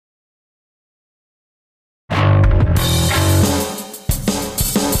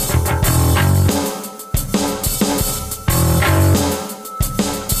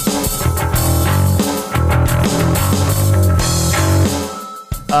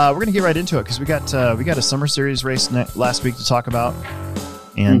we're gonna get right into it because we got a Summer Series race last week to talk about,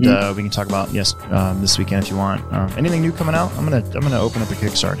 and we can talk about this weekend if you want. Anything new coming out? I'm gonna open up a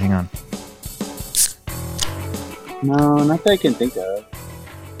Kickstart. Hang on. No, not that I can think of.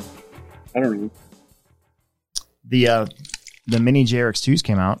 I don't know. The mini JRX2s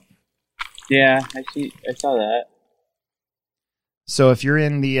came out. Yeah, I saw that. So if you're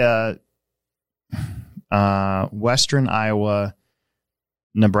in the western Iowa,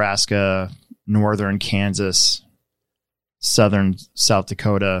 Nebraska, northern Kansas, southern South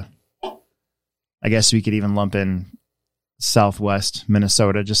Dakota, I guess we could even lump in southwest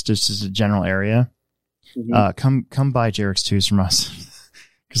Minnesota, just as a general area. Mm-hmm. Come buy JRX2s from us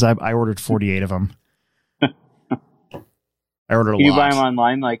because I ordered 48 of them. I ordered a lot. Can you buy them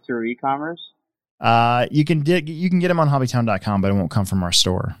online, like through e-commerce? You can get them on hobbytown.com, but it won't come from our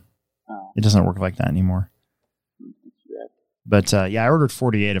store. Oh. It doesn't work like that anymore. But I ordered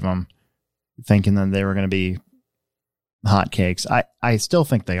 48 of them, thinking that they were going to be hotcakes. I still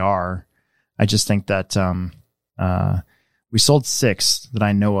think they are. I just think that we sold 6 that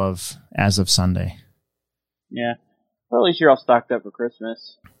I know of as of Sunday. Yeah. Well, at least you're all stocked up for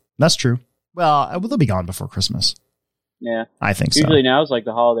Christmas. That's true. Well, they'll be gone before Christmas. Yeah. I think so. Usually now is like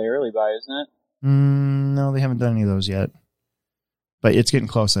the holiday early buy, isn't it? No, they haven't done any of those yet. But it's getting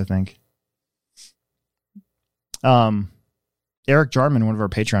close, I think. Eric Jarman, one of our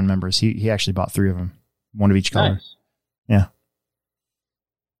Patreon members, he actually bought 3 of them. One of each color. Nice. Yeah.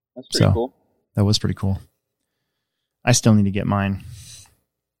 That's pretty cool. That was pretty cool. I still need to get mine.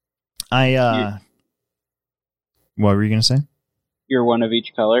 What were you going to say? You're one of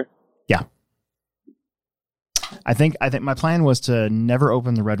each color? Yeah. I think my plan was to never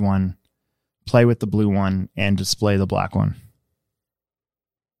open the red one, play with the blue one, and display the black one.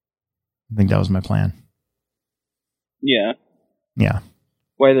 I think that was my plan. Yeah. Yeah.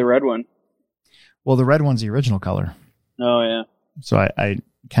 Why the red one? Well, the red one's the original color. Oh, yeah. So I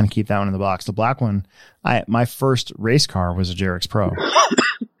kind of keep that one in the box. The black one, my first race car was a JRX Pro.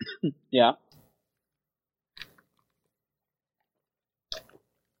 Yeah.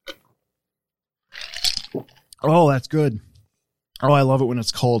 Oh, that's good. Oh, I love it when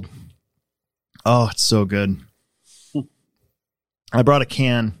it's cold. Oh, it's so good. I brought a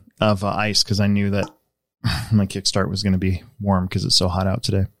can of ice because I knew that my Kickstart was going to be warm because it's so hot out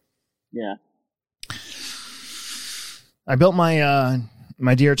today. Yeah. I built my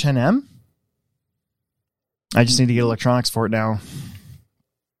my DR10M. I just need to get electronics for it now.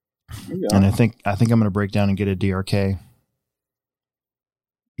 And I think I'm going to break down and get a DRK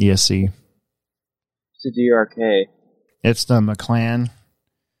ESC. It's a DRK. It's the McLaren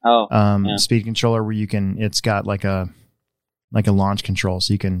speed controller where it's got like a launch control,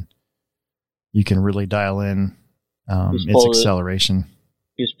 so you can really dial in its acceleration.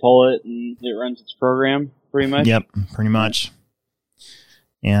 You just pull it and it runs its program pretty much. Yep, pretty much.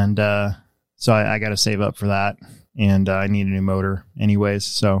 And so I got to save up for that, and I need a new motor anyways.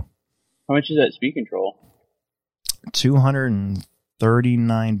 So how much is that speed control?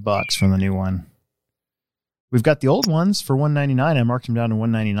 $239 for the new one. We've got the old ones for $199. I marked them down to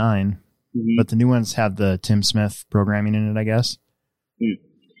 $199, but the new ones have the Tim Smith programming in it, I guess. Do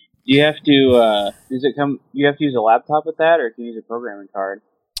you have to? You have to use a laptop with that, or can you use a programming card?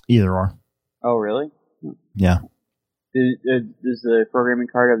 Either or. Oh, really? Yeah. Does the programming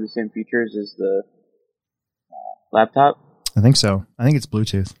card have the same features as the laptop? I think so. I think it's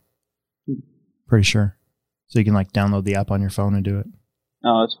Bluetooth. Pretty sure. So you can download the app on your phone and do it.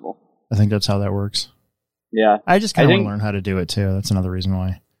 Oh, that's cool. I think that's how that works. Yeah. I just kind of want to learn how to do it too. That's another reason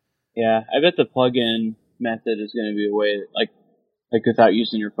why. Yeah, I bet the plug-in method is going to be a way that, like without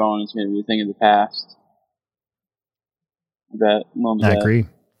using your phone, it's going to be a thing of the past. I agree.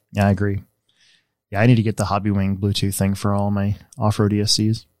 Yeah, I agree. Yeah, I need to get the Hobbywing Bluetooth thing for all my off-road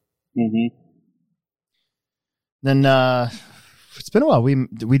ESCs. Mm-hmm. Then it's been a while. We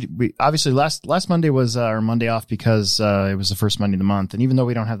obviously last Monday was our Monday off because it was the first Monday of the month, and even though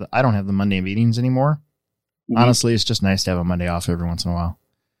I don't have the Monday meetings anymore. Mm-hmm. Honestly, it's just nice to have a Monday off every once in a while.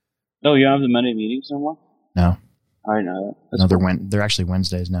 Oh, you don't have the Monday meetings no more? No. I didn't know that. No, cool. They're actually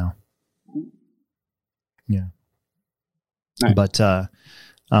Wednesdays now. Yeah. Nice. But I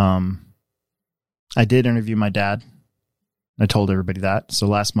did interview my dad. I told everybody that. So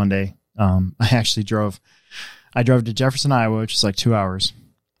last Monday, I actually drove to Jefferson, Iowa, which is like 2 hours.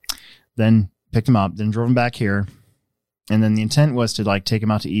 Then picked him up, then drove him back here. And then the intent was to take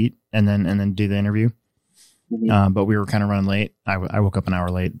him out to eat and then do the interview. Mm-hmm. But we were kind of running late. I woke up an hour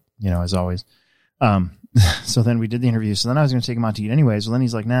late, as always. So then we did the interview. So then I was going to take him out to eat anyways. Well, then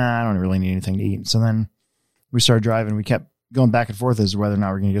he's like, nah, I don't really need anything to eat. So then we started driving. We kept going back and forth as to whether or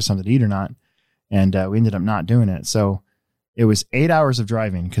not we're going to get something to eat or not. And we ended up not doing it. So it was 8 hours of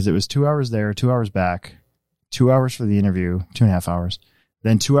driving because it was 2 hours there, 2 hours back, 2 hours for the interview, 2.5 hours,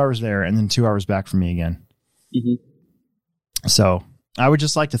 then 2 hours there, and then 2 hours back for me again. Mm-hmm. So I would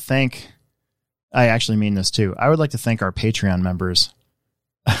just like to thank, I actually mean this too. I would like to thank our Patreon members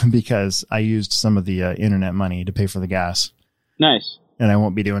because I used some of the internet money to pay for the gas. Nice. And I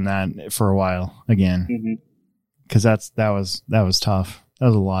won't be doing that for a while again. Mm-hmm. Cause that was tough. That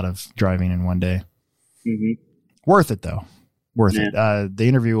was a lot of driving in one day. Mm-hmm. Worth it though. Worth it. The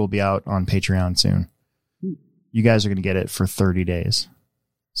interview will be out on Patreon soon. You guys are going to get it for 30 days.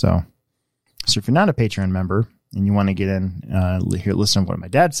 So if you're not a Patreon member and you want to get in, listen to what my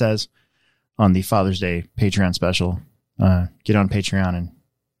dad says on the Father's Day Patreon special, get on Patreon and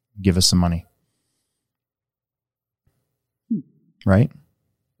give us some money. Right?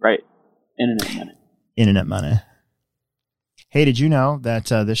 Right. Internet money. Internet money. Hey, did you know that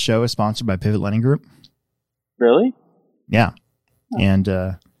this show is sponsored by Pivot Lending Group? Really? Yeah. Oh. And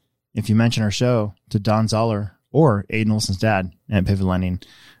if you mention our show to Don Zoller or Aiden Olson's dad at Pivot Lending,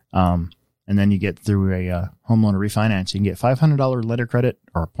 and then you get through a home loan or refinance, you can get $500 letter credit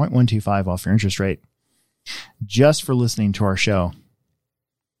or 0.125 off your interest rate just for listening to our show.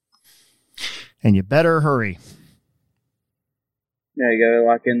 And you better hurry. Yeah, you gotta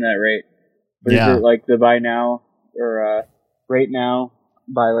lock in that rate. But is it like the buy now or rate now,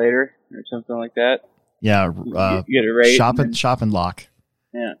 buy later or something like that? Yeah, you get a rate. Shop and lock.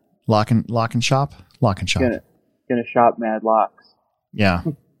 Yeah. Lock and shop. Lock and shop. Gonna shop mad locks. Yeah.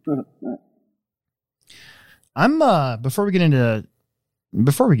 I'm before we get into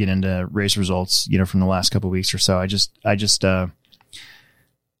race results, from the last couple of weeks or so, I just want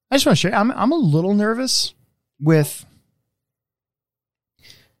to share. I'm a little nervous with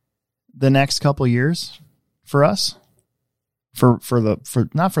the next couple of years for us, for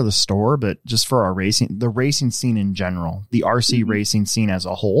not for the store, but just for our the racing scene in general, the RC racing scene as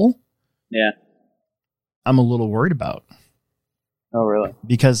a whole. Yeah. I'm a little worried about. Oh, really?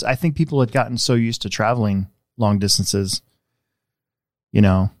 Because I think people had gotten so used to traveling long distances,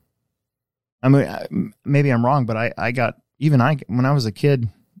 I mean, maybe I'm wrong, but when I was a kid,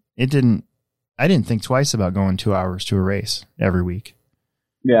 I didn't think twice about going 2 hours to a race every week.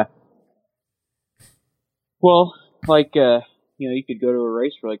 Yeah. Well, you could go to a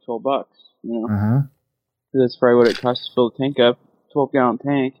race for like $12, Uh-huh. That's probably what it costs to fill the tank up, 12-gallon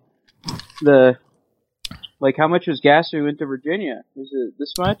tank. How much was gas when we went to Virginia? Was it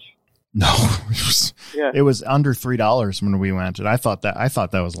this much? No, it was under $3 when we went, and I thought that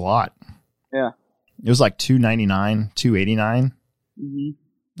was a lot. Yeah. It was like $2.99, $2.89. Mm-hmm.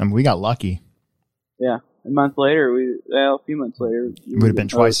 I mean, we got lucky. Yeah. A few months later, it would have been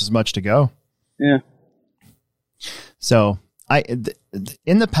twice as much to go. Yeah. So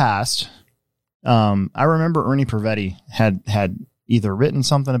in the past, I remember Ernie Pervetti had either written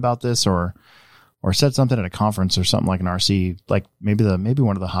something about this or said something at a conference or something like an RC, like maybe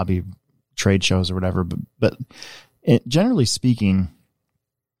one of the hobby trade shows or whatever. But generally speaking,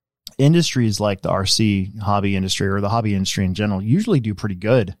 industries like the RC hobby industry or the hobby industry in general usually do pretty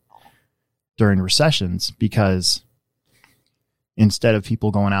good during recessions, because instead of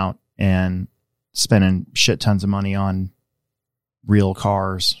people going out and spending shit tons of money on real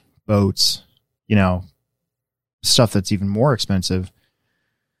cars, boats, stuff that's even more expensive,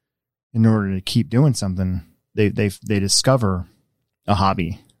 in order to keep doing something, they discover a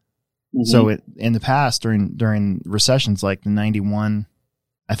hobby. Mm-hmm. So in the past, during recessions like the 91,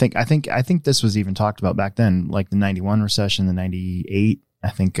 I think this was even talked about back then, like the 91 recession, the 98, I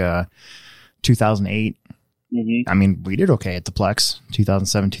think 2008. Mm-hmm. I mean, we did okay at the Plex,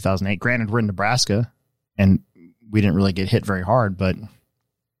 2007, 2008. Granted, we're in Nebraska and we didn't really get hit very hard, but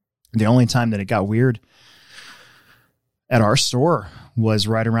the only time that it got weird at our store was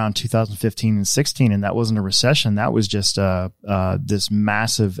right around 2015 and 16. And that wasn't a recession. That was just this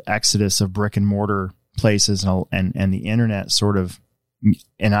massive exodus of brick and mortar places and the internet sort of,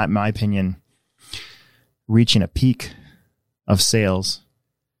 in my opinion, reaching a peak of sales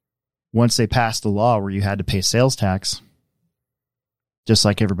once they passed the law where you had to pay sales tax, just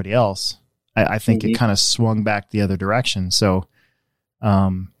like everybody else. I think it kind of swung back the other direction. So, I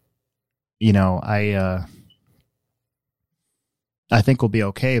think we'll be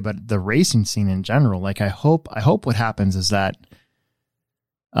okay, but the racing scene in general, I hope what happens is that,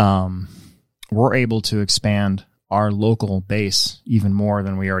 we're able to expand our local base even more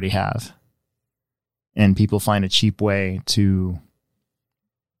than we already have. And people find a cheap way to,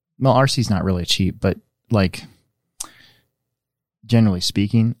 well, RC's not really cheap, but generally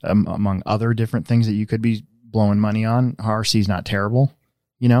speaking, among other different things that you could be blowing money on, RC is not terrible,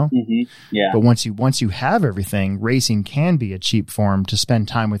 you know? Mm-hmm. Yeah. But once you have everything, racing can be a cheap form to spend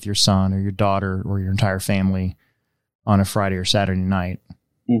time with your son or your daughter or your entire family on a Friday or Saturday night,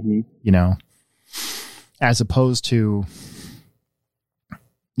 mm-hmm. you know, as opposed to,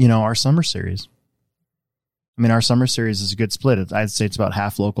 you know, our summer series. I mean, our summer series is a good split. I'd say it's about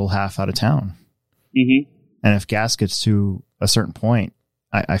half local, half out of town. Mm-hmm. And if gas gets to a certain point,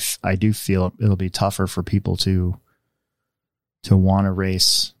 I do feel it'll be tougher for people to want to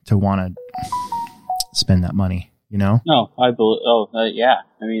race, to want to spend that money, you know? No, I believe. Oh, yeah.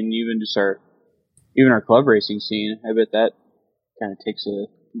 I mean, even our club racing scene, I bet that kind of takes a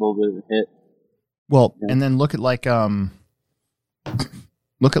little bit of a hit. Well, yeah. And then look at like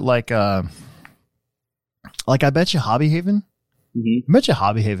I bet you Hobby Haven. Mm-hmm. I bet you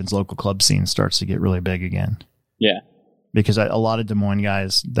Hobby Haven's local club scene starts to get really big again. Yeah. Because a lot of Des Moines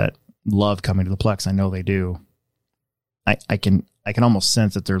guys that love coming to the Plex, I know they do. I can almost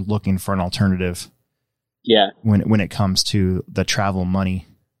sense that they're looking for an alternative. Yeah. When it comes to the travel money,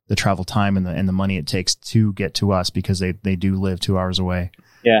 the travel time, and the money it takes to get to us, because they do live 2 hours away.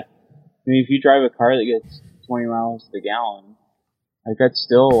 Yeah. I mean, if you drive a car that gets 20 miles to the gallon, like that's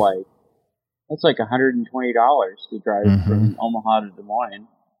still like $120 to drive mm-hmm. from Omaha to Des Moines.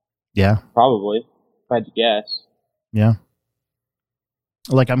 Yeah. Probably, if I had to guess. Yeah.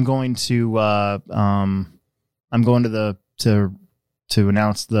 Like I'm going to to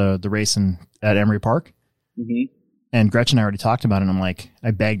announce the race at Emery Park. Mm-hmm. And Gretchen and I already talked about it. And I'm like,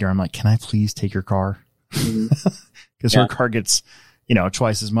 I begged her. I'm like, can I please take your car? Because her car gets, you know,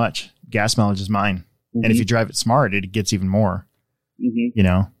 twice as much gas mileage as mine. Mm-hmm. And if you drive it smart, it gets even more, mm-hmm. you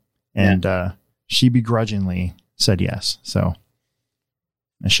know, and she begrudgingly said yes. So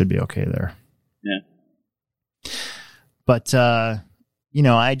I should be okay there. Yeah. But, you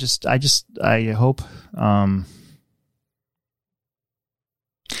know, I hope,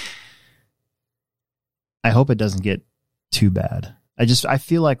 I hope it doesn't get too bad. I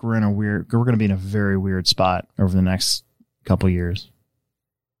feel like we're going to be in a very weird spot over the next couple years.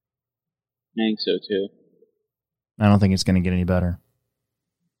 I think so too. I don't think it's going to get any better.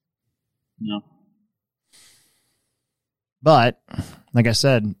 No. But like I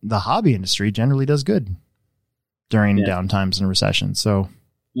said, the hobby industry generally does good during downtimes and recessions. So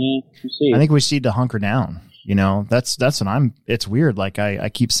we'll see. I think we just need to hunker down. You know, that's what it's weird. Like I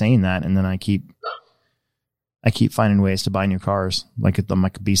keep saying that, and then I keep finding ways to buy new cars, like a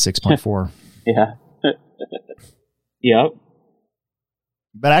B6.4. Yeah. Yep.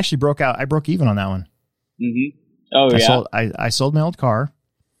 But I actually I broke even on that one. Mm-hmm. Oh, I sold my old car.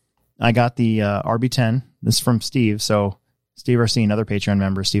 I got the RB10. This is from Steve. So Steve RC, another Patreon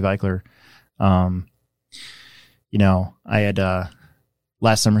member, Steve Eichler. You know, I had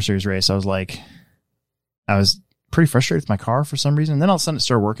last summer series race. I was pretty frustrated with my car for some reason. And then all of a sudden it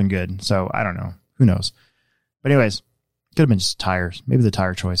started working good. So I don't know. Who knows? But anyways, could have been just tires. Maybe the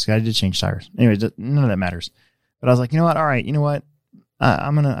tire choice. I did change tires. Anyways, none of that matters. But I was like, you know what? All right. You know what? I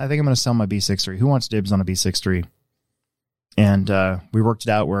think I'm going to sell my B6.3. Who wants dibs on a B6.3? And we worked it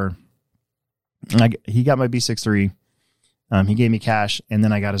out where he got my B6.3. He gave me cash, and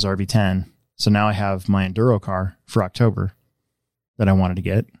then I got his RB10. So now I have my Enduro car for October that I wanted to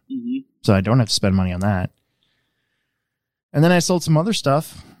get. Mm-hmm. So I don't have to spend money on that. And then I sold some other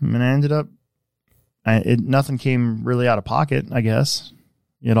stuff, and I ended up, nothing came really out of pocket, I guess.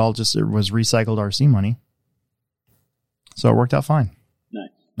 It was recycled RC money. So it worked out fine. Nice.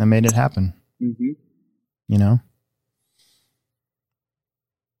 I made it happen. Mm-hmm. You know?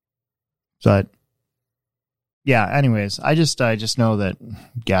 But yeah, anyways, I just know that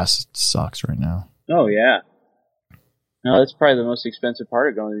gas sucks right now. Oh yeah. No, that's probably the most expensive part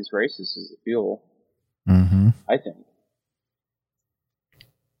of going to these races is the fuel. Mm-hmm. I think.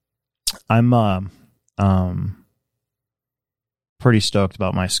 I'm pretty stoked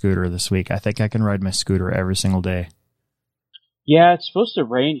about my scooter this week. I think I can ride my scooter every single day. Yeah, it's supposed to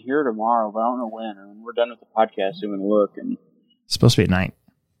rain here tomorrow, but I don't know when. And when we're done with the podcast, I'm going to look. And it's supposed to be at night.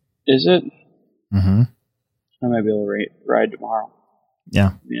 Is it? Mm-hmm. I might be able to ride tomorrow.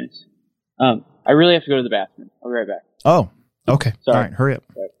 Yeah. Yes. I really have to go to the bathroom. I'll be right back. Oh, okay. Sorry. All right, hurry up.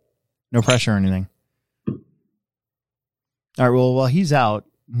 Right. No pressure or anything. All right, well, while he's out,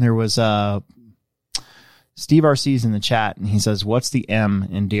 there was Steve RC's in the chat, and he says, what's the M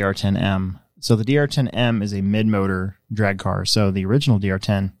in DR10M? So the DR10M is a mid-motor drag car. So the original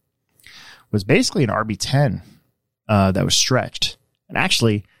DR10 was basically an RB10 that was stretched. And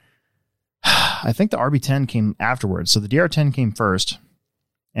actually, I think the RB10 came afterwards. So the DR10 came first,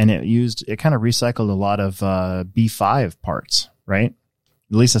 and it kind of recycled a lot of B5 parts, right?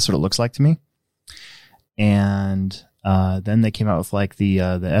 At least that's what it looks like to me. And then they came out with like the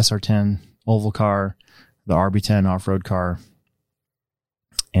SR10 oval car, the RB10 off-road car.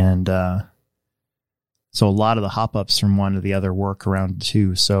 And so a lot of the hop-ups from one to the other work around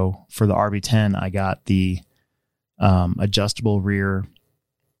too. So for the RB10, I got the adjustable rear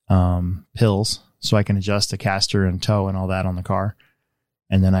pills, so I can adjust the caster and toe and all that on the car.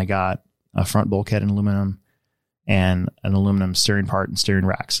 And then I got a front bulkhead in aluminum and an aluminum steering part and steering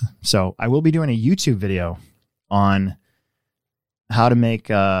racks. So I will be doing a YouTube video on how to make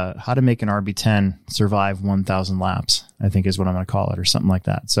an RB10 survive 1,000 laps, I think is what I'm going to call it, or something like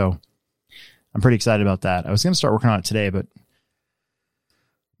that. So I'm pretty excited about that. I was going to start working on it today, but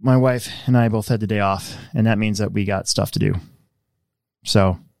my wife and I both had the day off, and that means that we got stuff to do.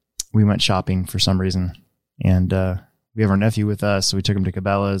 So we went shopping for some reason, and we have our nephew with us, so we took him to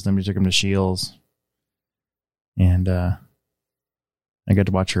Cabela's, then we took him to Scheels, and I got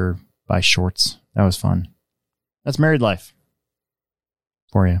to watch her buy shorts. That was fun. That's married life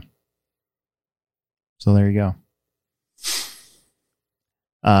for you. So there you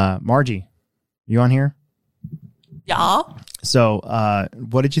go. Margie, you on here? Yeah. So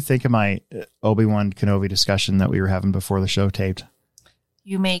what did you think of my Obi-Wan Kenobi discussion that we were having before the show taped?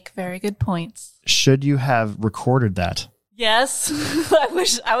 You make very good points. Should you have recorded that? Yes.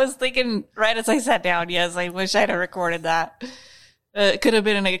 I was thinking right as I sat down, yes, I wish I'd have recorded that. It could have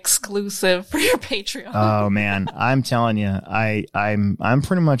been an exclusive for your Patreon. Oh man, I'm telling you, I'm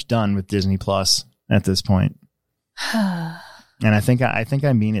pretty much done with Disney Plus at this point. And I think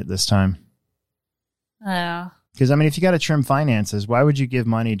I mean it this time. Yeah. Because I mean, if you got to trim finances, why would you give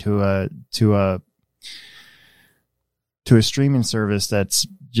money to a streaming service that's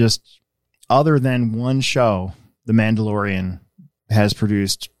just, other than one show, The Mandalorian, has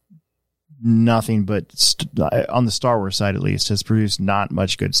produced nothing but on the Star Wars side, at least, has produced not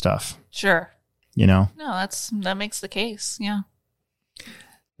much good stuff. Sure. You know? No, that makes the case. Yeah.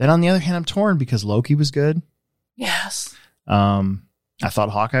 Then on the other hand, I'm torn because Loki was good. Yes. I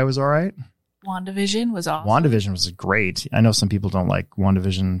thought Hawkeye was all right. WandaVision was awesome. WandaVision was great. I know some people don't like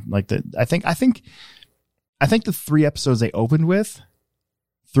WandaVision. I think the 3 episodes they opened with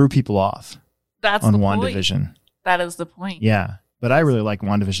threw people off. That's on the WandaVision. Point. That is the point. Yeah. But I really like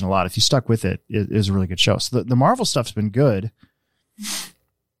WandaVision a lot. If you stuck with it, it is a really good show. So the Marvel stuff's been good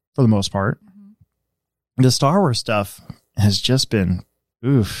for the most part. Mm-hmm. The Star Wars stuff has just been,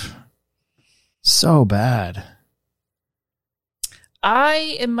 so bad.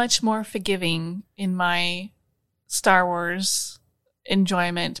 I am much more forgiving in my Star Wars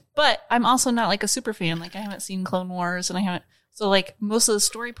enjoyment, but I'm also not like a super fan. Like, I haven't seen Clone Wars, and so like most of the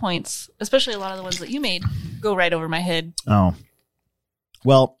story points, especially a lot of the ones that you made, go right over my head. Oh.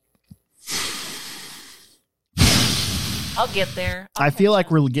 Well, I'll get there. I feel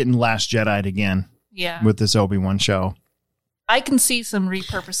like we're getting Last Jedi'd again. Yeah. With this Obi-Wan show. I can see some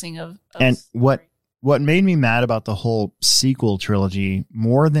repurposing of and story. What made me mad about the whole sequel trilogy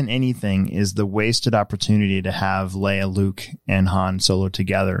more than anything is the wasted opportunity to have Leia, Luke, and Han Solo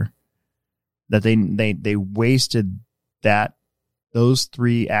together. That they wasted those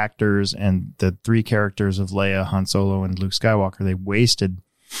 3 actors and the 3 characters of Leia, Han Solo, and Luke Skywalker. They wasted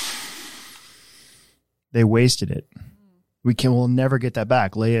it. We'll never get that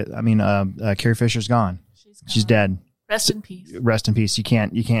back. Carrie Fisher's gone. She's dead. Rest in peace. Rest in peace. You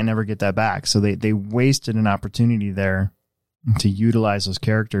can't never get that back. So they wasted an opportunity there to utilize those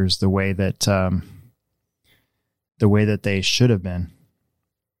characters the way that they should have been.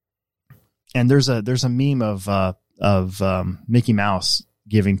 And there's a meme of Mickey Mouse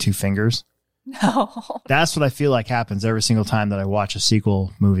giving 2 fingers. No. That's what I feel like happens every single time that I watch a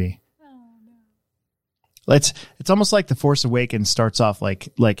sequel movie. It's almost like The Force Awakens starts off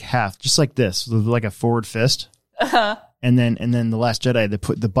like half, just like this, like a forward fist. Uh-huh. And then The Last Jedi,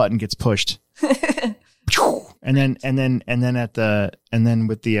 the button gets pushed. and then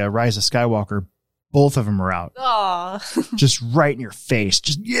with the Rise of Skywalker, both of them are out. Oh. Just right in your face.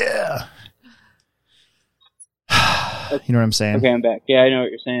 Just yeah. You know what I'm saying? Okay, I'm back. Yeah, I know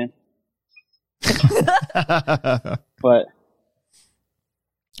what you're saying. But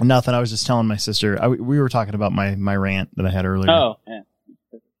nothing. I was just telling my sister. We were talking about my rant that I had earlier. Oh, yeah.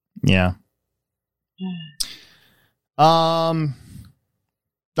 Yeah. All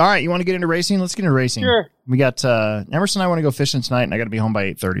right. You want to get into racing? Let's get into racing. Sure. We got Emerson and I want to go fishing tonight, and I got to be home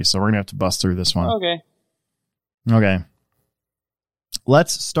by 8:30, so we're gonna have to bust through this one. Okay.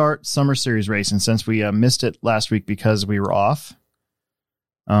 Let's start Summer Series racing since we missed it last week because we were off.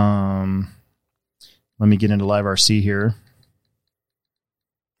 Let me get into Live RC here.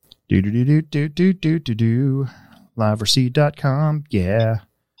 LiveRC.com. Yeah.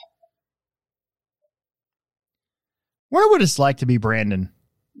 Wonder what it's like to be Brandon,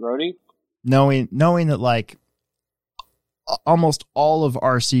 Brody? knowing that like almost all of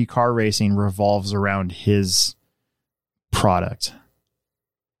RC car racing revolves around his product.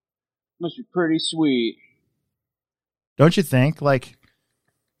 Must be pretty sweet. Don't you think? Like,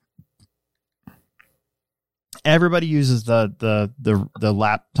 everybody uses the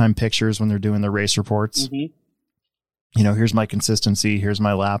lap time pictures when they're doing the race reports. Mm-hmm. You know, here's my consistency, here's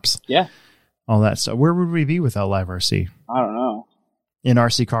my laps. Yeah. All that stuff. Where would we be without Live RC? I don't know. In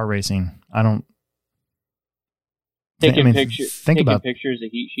RC car racing, I don't. Taking pictures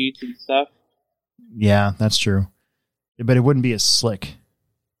of heat sheets and stuff. Yeah, that's true. But it wouldn't be as slick.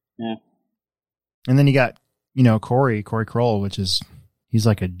 Yeah. And then you got, you know, Corey Kroll, which is, he's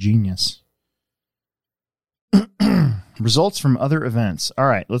like a genius. Results from other events. All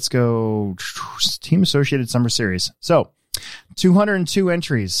right, let's go. Team Associated Summer Series. So 202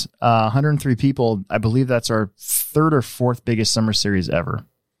 entries, 103 people. I believe that's our third or fourth biggest summer series ever.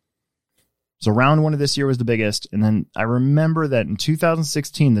 So round one of this year was the biggest. And then I remember that in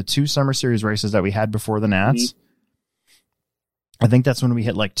 2016, the two summer series races that we had before the Nats, I think that's when we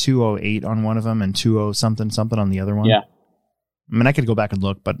hit like 208 on one of them and 20 something on the other one. Yeah. I mean, I could go back and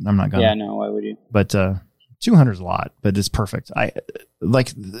look, but I'm not going to. Yeah, no, why would you? But 200 is a lot, but it's perfect. I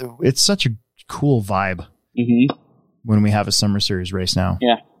like, it's such a cool vibe when we have a summer series race now.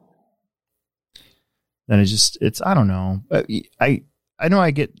 Yeah. And it's, I don't know. I know I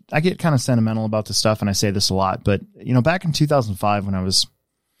get kind of sentimental about this stuff, and I say this a lot, but you know, back in 2005 when I was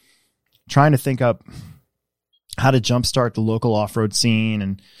trying to think up how to jumpstart the local off-road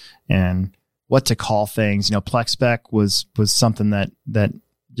scene and what to call things, you know, Plexspec was something that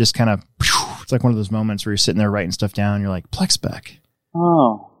just kind of, it's like one of those moments where you're sitting there writing stuff down and you're like, Plexspec.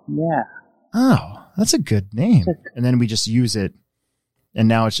 Oh, yeah. Oh, that's a good name. And then we just use it, and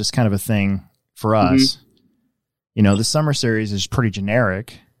now it's just kind of a thing for us. You know, the summer series is pretty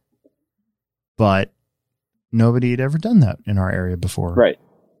generic, but nobody had ever done that in our area before. Right.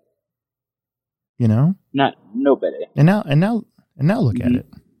 You know? Not nobody. And now look at it.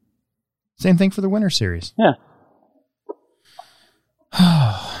 Same thing for the winter series. Yeah.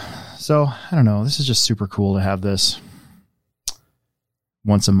 So, I don't know. This is just super cool to have this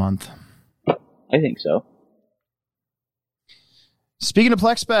once a month. I think so. Speaking of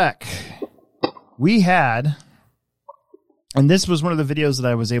Plexspec, we had, and this was one of the videos that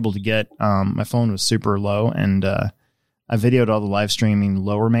I was able to get. My phone was super low, and I videoed all the live streaming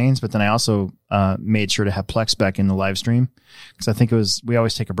lower mains, but then I also made sure to have Plexspec in the live stream, because I think we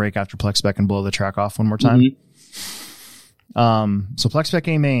always take a break after Plexspec and blow the track off one more time. So Plexspec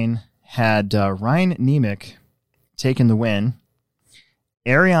A main had Ryan Nemec taking the win,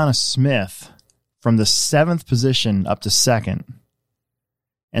 Ariana Smith from the 7th position up to 2nd,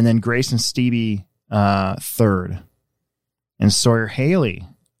 and then Grayson Stevie 3rd. And Sawyer Haley,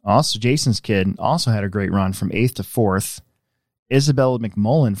 also Jason's kid, also had a great run from 8th to 4th. Isabella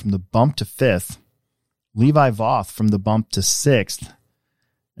McMullen from the bump to 5th. Levi Voth from the bump to 6th.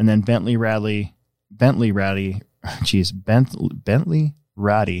 And then Bentley Raddy.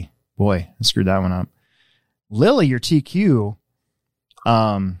 Boy, I screwed that one up. Lily, your TQ.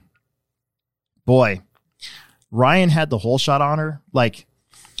 Boy, Ryan had the whole shot on her. Like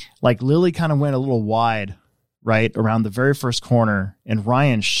Lily kind of went a little wide, right around the very first corner, and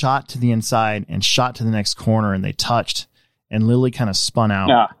Ryan shot to the inside and shot to the next corner, and they touched, and Lily kind of spun out.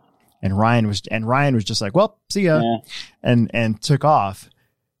 Yeah. And Ryan was just like, well, see ya. Yeah. And took off.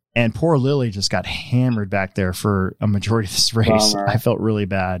 And poor Lily just got hammered back there for a majority of this race. Bummer. I felt really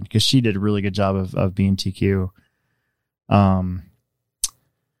bad because she did a really good job of being TQ.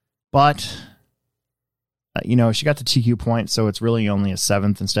 But you know, she got the TQ point, so it's really only a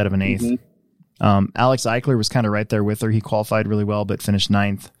 7th instead of an 8th. Alex Eichler was kind of right there with her. He qualified really well, but finished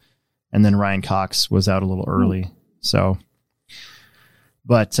 9th. And then Ryan Cox was out a little early. So,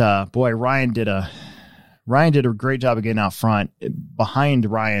 but boy, Ryan did a great job of getting out front. Behind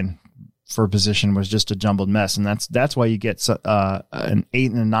Ryan for position was just a jumbled mess, and that's why you get an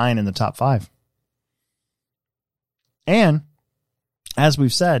 8 and a 9 in the top 5. And as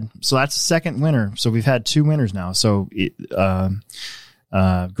we've said, so that's the second winner. So we've had 2 winners now. So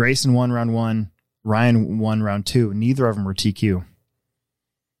Grayson won round 1, Ryan won round 2. Neither of them were TQ.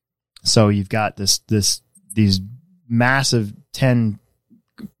 So you've got these massive 10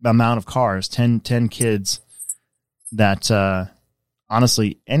 amount of cars, 10 kids that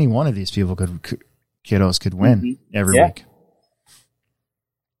honestly any one of these people kiddos could win every week.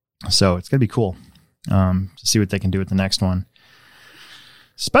 So it's gonna be cool to see what they can do with the next one.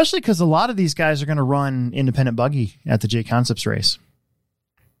 Especially because a lot of these guys are going to run independent buggy at the J Concepts race.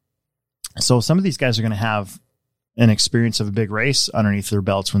 So some of these guys are going to have an experience of a big race underneath their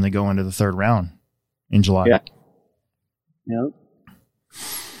belts when they go into the third round in July. Yeah. Yep.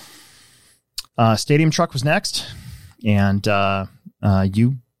 Stadium Truck was next, and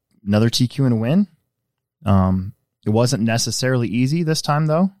you another TQ and a win. It wasn't necessarily easy this time,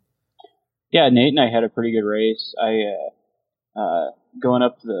 though. Yeah, Nate and I had a pretty good race. I going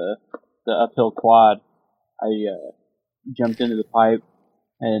up the uphill quad, I jumped into the pipe,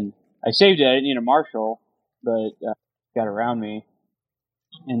 and I saved it. I didn't need a marshal, but got around me.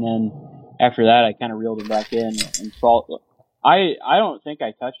 And then after that, I kind of reeled him back in and fall. I don't think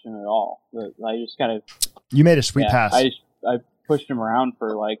I touched him at all, but I just kind of... You made a sweet pass. I pushed him around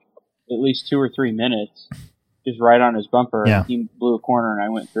for like at least 2 or 3 minutes, just right on his bumper, and he blew a corner and I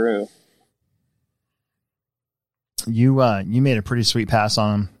went through. You made a pretty sweet pass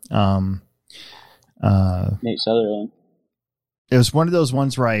on him. Nate Sutherland. It was one of those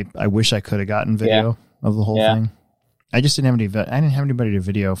ones where I wish I could have gotten video of the whole thing. I just didn't have anybody to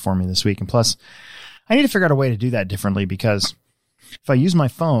video for me this week, and plus, I need to figure out a way to do that differently, because if I use my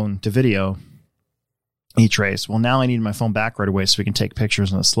phone to video each race, well, now I need my phone back right away so we can take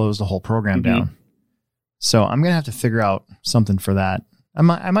pictures, and it slows the whole program down. So I'm gonna have to figure out something for that.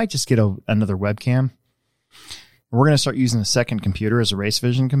 I might just get another webcam. We're gonna start using the second computer as a Race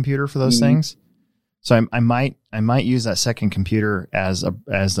Vision computer for those things. So I might use that second computer as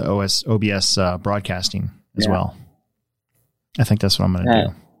the OBS broadcasting as well. I think that's what I'm going to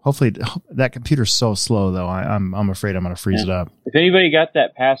do. Hopefully that computer's so slow though. I'm afraid I'm going to freeze it up. If anybody got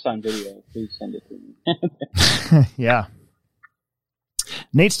that pass on video, please send it to me. Yeah.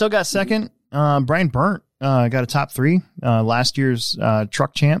 Nate still got second. Brian Burnt got a top 3. Last year's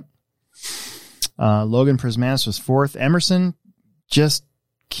truck champ. Logan Prismanis was 4th. Emerson just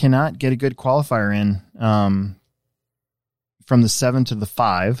cannot get a good qualifier in from the 7 to the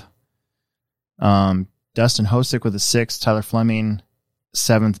 5. Dustin Hosick with a 6th, Tyler Fleming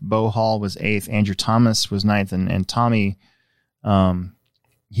 7th, Bo Hall was 8th, Andrew Thomas was 9th, and Tommy,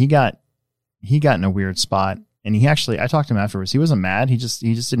 he got in a weird spot, and he actually, I talked to him afterwards. He wasn't mad. He just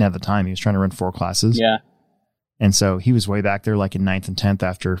didn't have the time. He was trying to run 4 classes. Yeah. And so he was way back there, like in 9th and 10th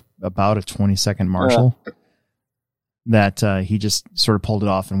after about a 20-second marshal. That he just sort of pulled it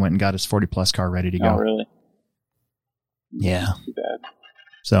off and went and got his 40-plus car ready to go. Oh, really? Yeah. Too bad.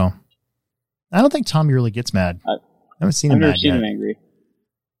 So I don't think Tommy really gets mad. I haven't seen him mad yet. I've never seen him angry.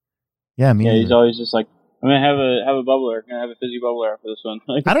 Yeah, me Yeah, neither. he's always just like, I'm going to have a bubbler. I'm going to have a fizzy bubbler for this one.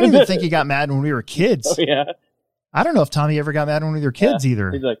 I don't even think he got mad when we were kids. Oh, yeah. I don't know if Tommy ever got mad when we were kids either.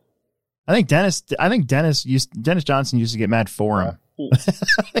 He's like, I think Dennis Johnson used to get mad for him.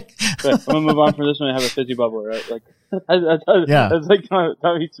 But I'm gonna move on from this one and have a fizzy bubbler, right? Like, that's like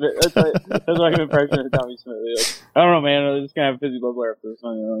Tommy Smith. That's like an impression of Tommy Smith. Like, I don't know, man. I'm just gonna have a fizzy bubbler after this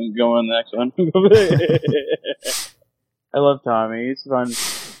one. And go on the next one. I love Tommy. He's fun.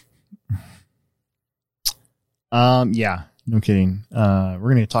 Yeah, no kidding. We're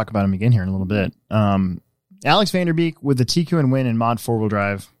gonna talk about him again here in a little bit. Alex Vanderbeek with the TQ and win in mod 4-wheel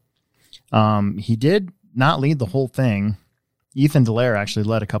drive. He did not lead the whole thing. Ethan Dallaire actually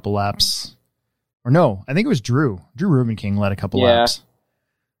led a couple laps. Or no, I think it was Drew. Drew Rubin King led a couple laps.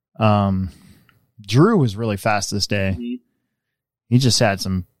 Drew was really fast this day. He just had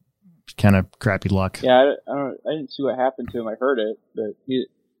some kind of crappy luck. Yeah, I didn't see what happened to him. I heard it, but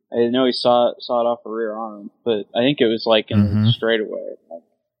I know he saw it off the rear arm. But I think it was like in the straightaway, like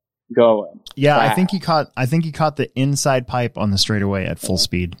going. Yeah, fast. I think he caught the inside pipe on the straightaway at full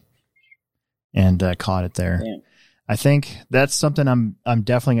speed, and caught it there. Damn. I think that's something I'm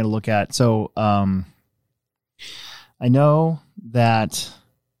definitely going to look at. So I know that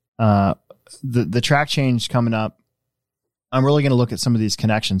the track change coming up, I'm really going to look at some of these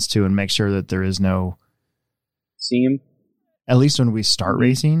connections too and make sure that there is no seam. At least when we start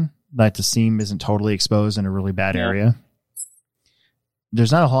racing, that the seam isn't totally exposed in a really bad area.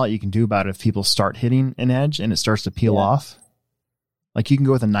 There's not a whole lot you can do about it if people start hitting an edge and it starts to peel off. Like you can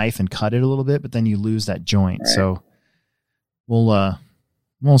go with a knife and cut it a little bit, but then you lose that joint. Right. So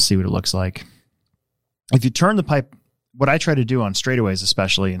we'll see what it looks like. If you turn the pipe, what I try to do on straightaways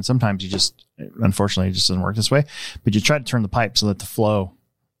especially, and sometimes unfortunately it just doesn't work this way, but you try to turn the pipe so that the flow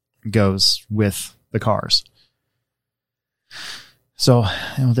goes with the cars. So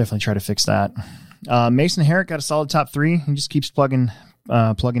I'll definitely try to fix that. Mason Herrick got a solid top 3. He just keeps plugging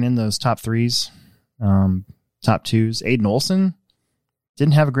in those top 3s, top 2s. Aiden Olson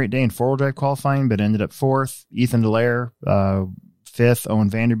didn't have a great day in 4-wheel drive qualifying, but ended up 4th. Ethan Dallaire, 5th. Owen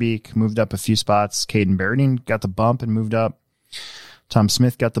Vanderbeek moved up a few spots. Caden Berding got the bump and moved up. Tom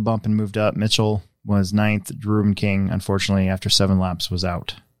Smith got the bump and moved up. Mitchell was 9th. Drew Rubin King, unfortunately, after 7 laps, was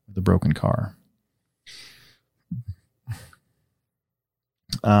out with a broken car.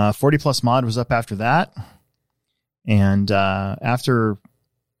 40 plus mod was up after that. And after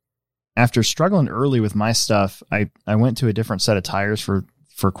struggling early with my stuff, I went to a different set of tires for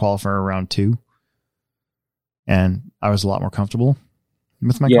qualifier round 2. And I was a lot more comfortable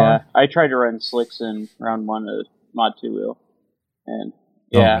with my car. Yeah, I tried to run slicks in round 1 of mod 2 wheel. And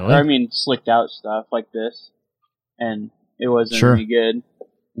yeah, really? I mean slicked out stuff like this. And it wasn't Sure. any good.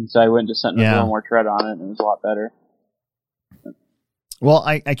 And so I went to something with a little more tread on it and it was a lot better. Well,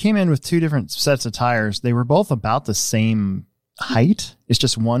 I came in with 2 different sets of tires. They were both about the same height. It's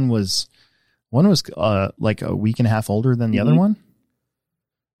just one was like a week and a half older than the other one.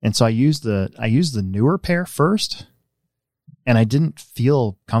 And so I used the newer pair first, and I didn't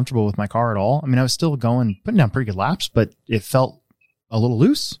feel comfortable with my car at all. I mean, I was still putting down pretty good laps, but it felt a little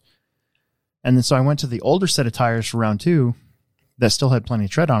loose. And then so I went to the older set of tires for round 2 that still had plenty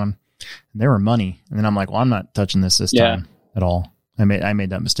of tread on them, and they were money. And then I'm like, well, I'm not touching this time at all. I made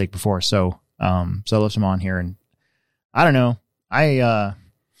that mistake before. So I left them on here, and I don't know. I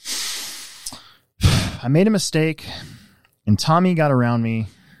made a mistake, and Tommy got around me,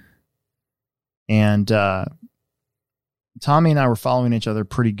 and Tommy and I were following each other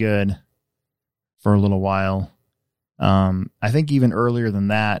pretty good for a little while. I think even earlier than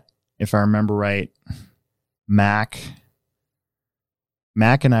that, if I remember right, Mac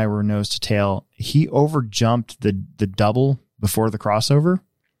and I were nose to tail. He overjumped the double before the crossover.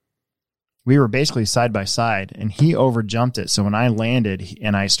 We were basically side by side, and he overjumped it. So when I landed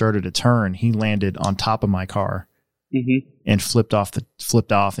and I started to turn, he landed on top of my car and flipped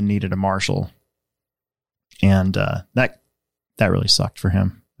off and needed a Marshall. And that really sucked for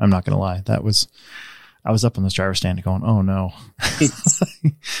him. I'm not going to lie. I was up on this driver's stand going, oh no,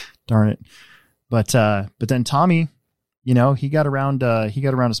 darn it. But then Tommy, he got around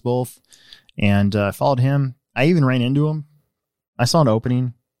us both, and followed him. I even ran into him. I saw an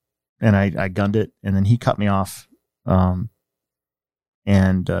opening, and I gunned it, and then he cut me off, and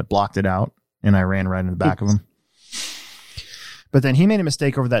blocked it out, and I ran right in the back of him. But then he made a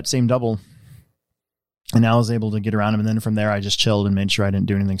mistake over that same double, and I was able to get around him. And then from there, I just chilled and made sure I didn't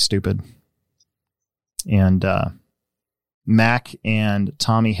do anything stupid. And Mac and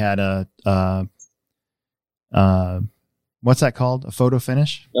Tommy had a what's that called? A photo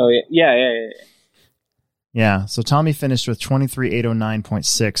finish? Oh yeah. Yeah. So Tommy finished with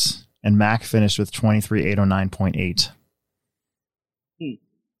 23,809.6, and Mac finished with 23,809.8.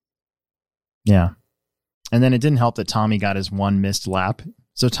 Yeah. And then it didn't help that Tommy got his one missed lap.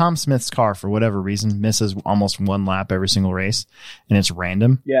 So Tom Smith's car, for whatever reason, misses almost one lap every single race, and it's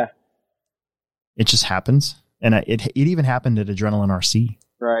random. Yeah. It just happens. And it even happened at Adrenaline RC.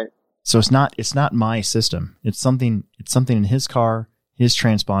 Right. So it's not my system. It's something in his car, his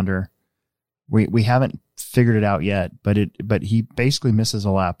transponder. We haven't figured it out yet, but he basically misses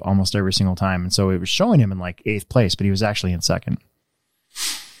a lap almost every single time. And so it was showing him in like 8th place, but he was actually in 2nd.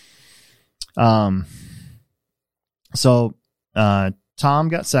 So Tom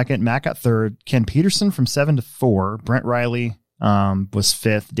got 2nd, Matt got 3rd, Ken Peterson from 7 to 4, Brent Riley was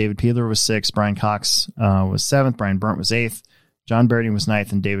 5th, David Peeler was 6th, Brian Cox was 7th, Brian Burnt was 8th, John Berry was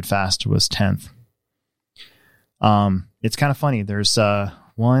 9th, and David Fast was 10th. It's kind of funny. There's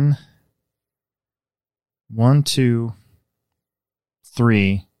 1, 2,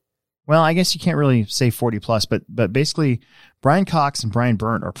 3. Well, I guess you can't really say 40 plus, but basically Brian Cox and Brian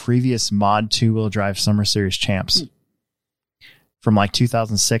Burnt are previous Mod 2-wheel drive Summer Series champs from like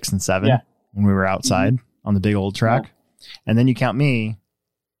 2006 and 7 when we were outside on the big old track. Yeah. And then you count me,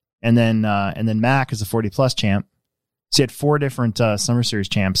 and then Mac is a 40 plus champ. So you had 4 different Summer Series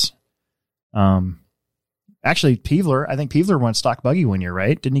champs. Actually, Peevler, I think Peevler won Stock Buggy one year,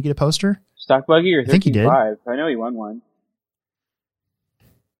 right? Didn't he get a poster? Stock Buggy or 13.5? I think he did. I know he won one.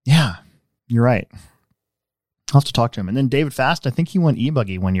 Yeah, you're right. I'll have to talk to him. And then David Fast, I think he won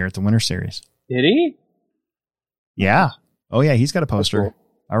E-Buggy one year at the Winter Series. Did he? Yeah. Oh, yeah, he's got a poster. Cool.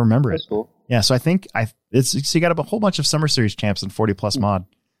 I remember That's it. Cool. Yeah, so I think so you got a whole bunch of Summer Series champs in 40 plus mod.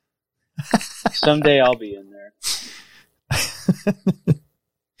 Someday I'll be in there.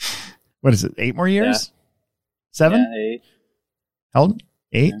 What is it? 8 more years? Yeah. 7? Yeah, 8. How old?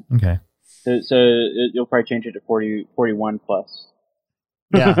 8? Yeah. Okay. So you'll probably change it to 41 plus.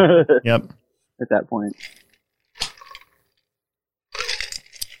 Yeah. Yep. At that point.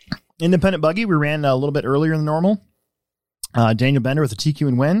 Independent Buggy, we ran a little bit earlier than normal. Daniel Bender with a TQ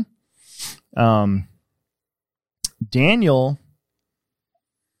and win. Daniel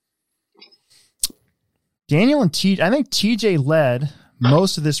and I think TJ led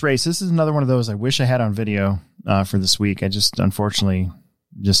most of this race. This is another one of those I wish I had on video for this week. I just, unfortunately,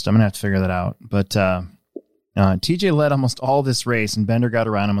 I'm going to have to figure that out. But TJ led almost all this race, and Bender got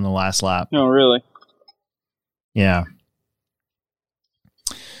around him on the last lap. No, really. Yeah.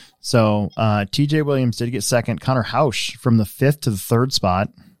 So TJ Williams did get second. Connor Hausch from the 5th to the 3rd spot.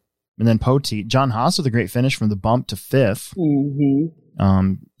 And then Poteet. John Haas with a great finish from the bump to 5th.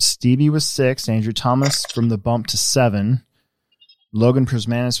 Mm-hmm. Stevie was 6th. Andrew Thomas from the bump to 7. Logan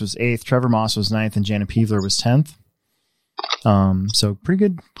Prismanis was 8th. Trevor Moss was 9th. And Jana Peevler was 10th. So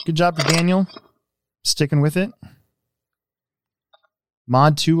pretty good job for Daniel. Sticking with it.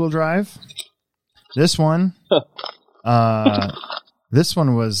 Mod 2-wheel drive. This one. This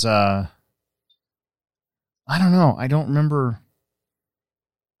one was, I don't know. I don't remember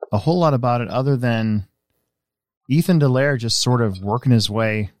a whole lot about it other than Ethan Dallaire just sort of working his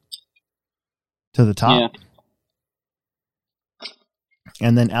way to the top. Yeah.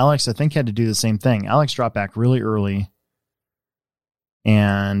 And then Alex, I think, had to do the same thing. Alex dropped back really early.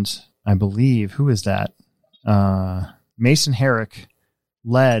 And I believe, who is that? Mason Herrick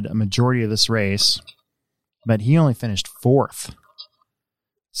led a majority of this race, but he only finished 4th.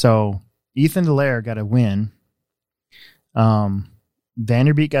 So Ethan Dallaire got a win.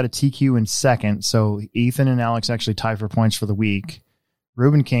 Vanderbeek got a TQ in 2nd. So Ethan and Alex actually tied for points for the week.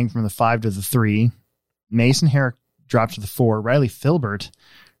 Ruben King from the 5 to the 3. Mason Herrick dropped to the 4. Riley Filbert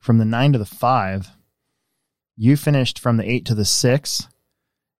from the 9 to the 5. You finished from the 8 to the 6.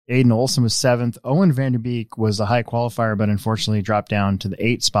 Aiden Olson was 7th. Owen Vanderbeek was a high qualifier, but unfortunately dropped down to the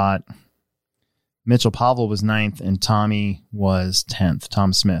 8th spot. Mitchell Pavel was 9th, and Tommy was 10th.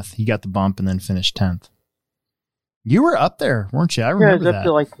 Tom Smith. He got the bump and then finished 10th. You were up there, weren't you? I remember that.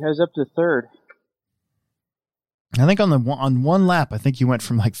 I was up to 3rd. I think on one lap, I think you went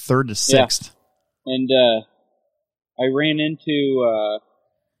from like 3rd to 6th. Yeah. And I ran into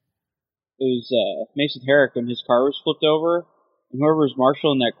it was Mason Herrick when his car was flipped over. And whoever was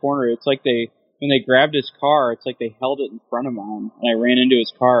marshaling that corner, it's like when they grabbed his car, it's like they held it in front of mine, and I ran into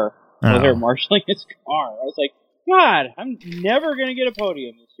his car while they were marshaling his car. I was like, God, I'm never going to get a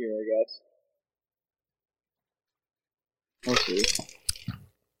podium this year, I guess. We'll see.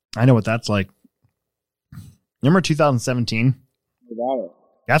 I know what that's like. Remember 2017? Without it.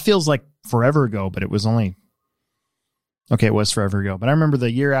 That feels like forever ago, but it was only... Okay, it was forever ago. But I remember the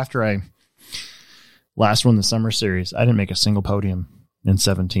year after I last won the Summer Series, I didn't make a single podium in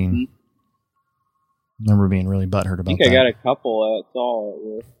 17. Mm-hmm. I remember being really butthurt about that. I think I got a couple. That's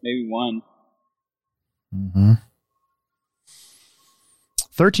all. Maybe one. Mm-hmm.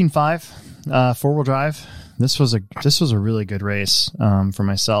 13.5, 4-wheel drive. This was a really good race for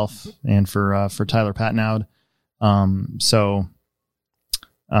myself and for Tyler Patnaud. So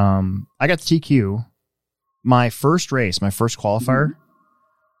I got the TQ. My first race, my first qualifier, mm-hmm.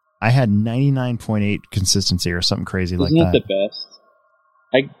 I had 99.8 consistency or something crazy. Isn't like that. Isn't that the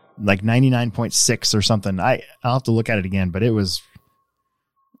best? Like 99.6 or something. I'll have to look at it again, but it was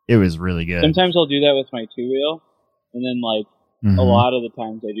really good. Sometimes I'll do that with my 2-wheel, and then mm-hmm. a lot of the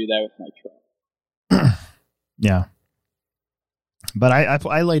times I do that with my truck. Yeah. But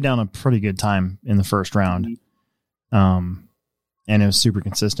I laid down a pretty good time in the first round. Mm-hmm. And it was super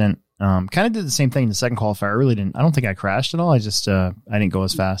consistent. Kind of did the same thing in the second qualifier. I don't think I crashed at all. I just, I didn't go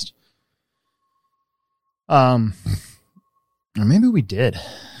as fast. Or maybe we did.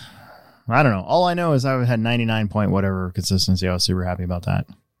 I don't know. All I know is I had 99 point whatever consistency. I was super happy about that.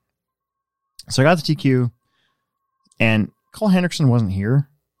 So I got the TQ, and Cole Hendrickson wasn't here.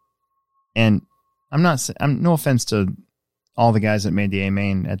 And I'm no offense to all the guys that made the A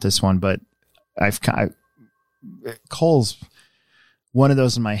main at this one, but Cole's one of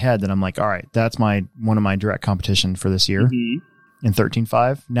those in my head that I'm like, all right, that's one of my direct competition for this year mm-hmm. in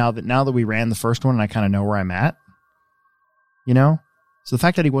 13.5. Now that we ran the first one and I kind of know where I'm at, you know? So the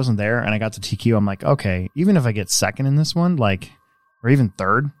fact that he wasn't there and I got the TQ, I'm like, okay, even if I get second in this one, or even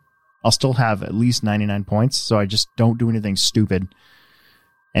third, I'll still have at least 99 points. So I just don't do anything stupid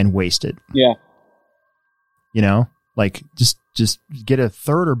and waste it. Yeah. You know, just get a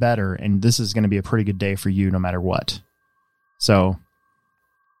third or better. And this is going to be a pretty good day for you no matter what. So,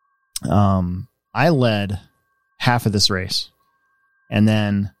 I led half of this race, and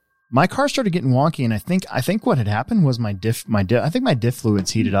then my car started getting wonky, and I think what had happened was I think my diff fluids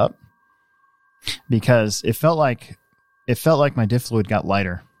heated up, because it felt like my diff fluid got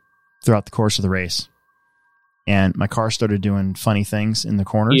lighter throughout the course of the race, and my car started doing funny things in the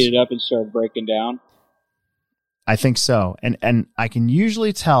corners. Heated up and started breaking down. I think so. And I can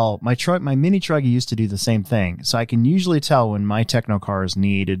usually tell my mini Truggy used to do the same thing. So I can usually tell when my techno cars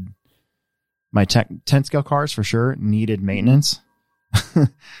my 10 scale cars for sure needed maintenance.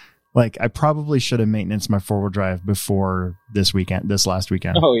 I probably should have maintenance my 4-wheel drive before this last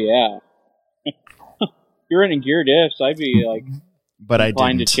weekend. Oh yeah. you're running gear diffs, I'd be like, but I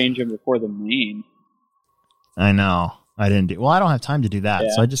inclined didn't to change them before the main. I know. I didn't do. Well, I don't have time to do that, Yeah.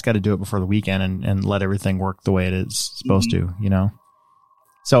 so I just got to do it before the weekend and let everything work the way it is supposed to. You know.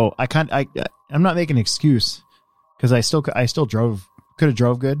 So I'm not making an excuse because I still could have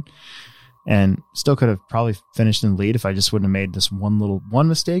drove good, and still could have probably finished in the lead if I just wouldn't have made this one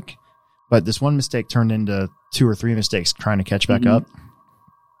mistake. But this one mistake turned into 2 or 3 mistakes trying to catch back up.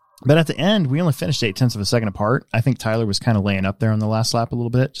 But at the end, we only finished 0.8 of a second apart. I think Tyler was kind of laying up there on the last lap a little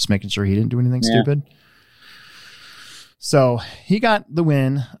bit, just making sure he didn't do anything stupid. So he got the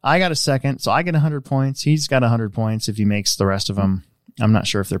win. I got a second. So I get 100 points. He's got 100 points if he makes the rest of them. I'm not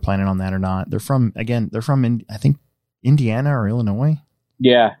sure if they're planning on that or not. They're from I think, Indiana or Illinois.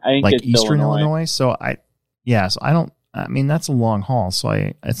 Yeah, I think like it's Eastern Illinois. So that's a long haul.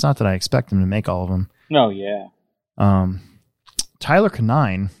 So it's not that I expect him to make all of them. No, yeah. Tyler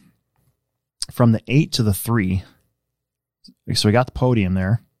Canine from the 8 to the 3. So we got the podium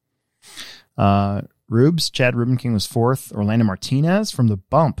there. Chad Rubenking was 4th. Orlando Martinez from the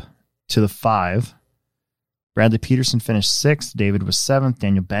bump to the 5. Bradley Peterson finished 6th. David was 7th.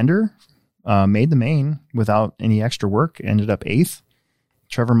 Daniel Bender made the main without any extra work, ended up 8th.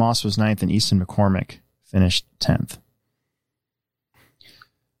 Trevor Moss was 9th, and Easton McCormick finished 10th.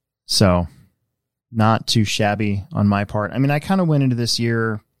 So not too shabby on my part. I mean, I kind of went into this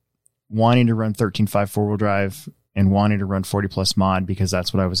year wanting to run 13.5 4-wheel drive and wanting to run 40 plus mod because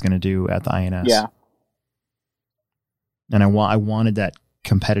that's what I was going to do at the INS. Yeah. And I wanted that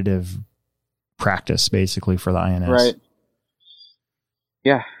competitive practice basically for the INS. Right.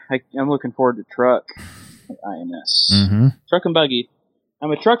 Yeah, I'm looking forward to truck at INS. Mm-hmm. Truck and buggy.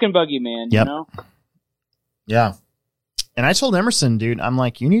 I'm a truck and buggy man, Yep. you know? Yeah. And I told Emerson, dude, I'm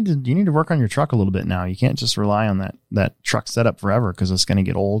like, you need to work on your truck a little bit now. You can't just rely on that truck setup forever because it's going to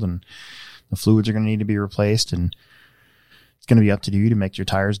get old and the fluids are going to need to be replaced and it's going to be up to you to make your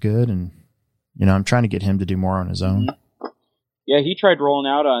tires good. And, you know, I'm trying to get him to do more on his own. Mm-hmm. Yeah, he tried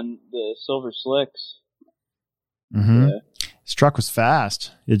rolling out on the Silver Slicks. Mm-hmm. Yeah. His truck was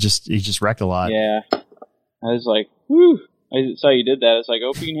fast. He just wrecked a lot. Yeah. I was like, whew. I saw you did that. It's like,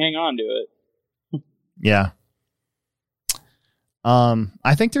 hope you can hang on to it. Yeah.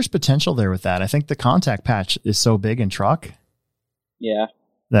 I think there's potential there with that. I think the contact patch is so big in truck. Yeah.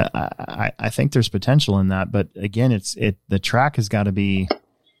 That I think there's potential in that. But again, the track has got to be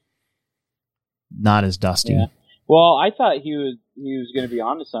not as dusty. Yeah. Well, I thought he was going to be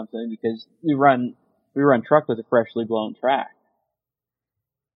onto something because we run truck with a freshly blown track.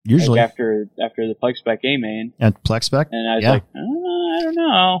 Usually like after the Plex Spec A main at Plex Spec, and I was like, I don't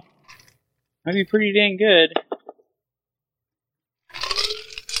know, might be pretty dang good.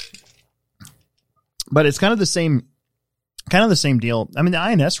 But it's kind of the same deal. I mean, the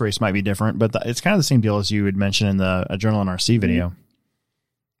INS race might be different, but it's kind of the same deal as you had mentioned in the Adrenaline RC video. Mm-hmm.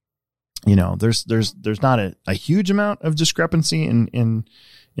 You know, there's not a huge amount of discrepancy in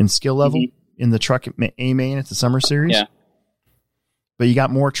skill level in the truck A main at the Summer Series. Yeah. But you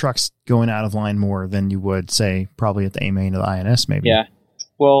got more trucks going out of line more than you would say probably at the A main of the INS maybe. Yeah.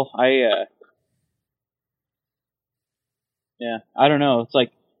 Well, I don't know. It's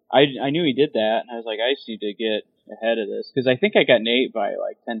like I knew he did that, and I was like, I just need to get ahead of this because I think I got Nate by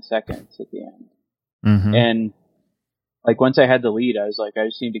like 10 seconds at the end. Mm-hmm. And like once I had the lead, I was like, I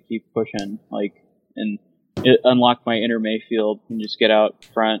just need to keep pushing, like, and unlock my inner Mayfield and just get out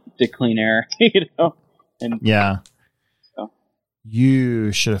front to clean air, you know. And yeah. So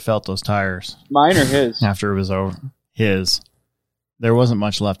you should have felt those tires. Mine or his? After it was over, his. There wasn't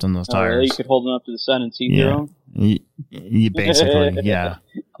much left on those tires. Really? You could hold them up to the sun and see through them. You basically, yeah.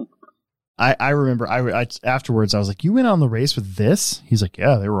 I remember. I afterwards I was like, "You went on the race with this?" He's like,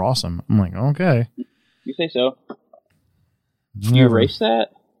 "Yeah, they were awesome." I'm like, "Okay." You say so? Did you erase that?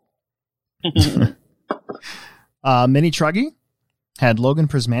 Mini Truggy had Logan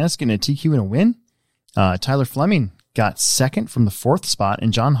Prismanis getting a TQ and a win. Tyler Fleming got second from the 4th spot,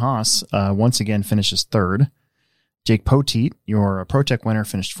 and John Haas once again finishes 3rd. Jake Poteet, your ProTech winner,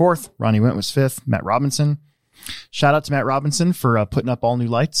 finished 4th. Ronnie Went was 5th. Matt Robinson. Shout out to Matt Robinson for putting up all new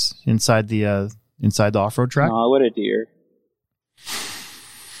lights inside the off-road track. Oh, what a dear.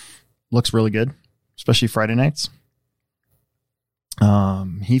 Looks really good, especially Friday nights.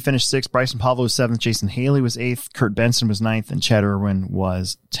 He finished 6th. Bryson Pavlo was 7th. Jason Haley was 8th. Kurt Benson was 9th. And Chad Irwin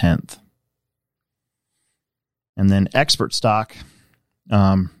was 10th. And then expert stock,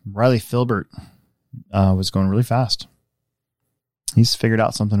 Riley Filbert was going really fast. He's figured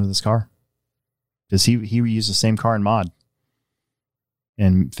out something with his car. Because he used the same car in mod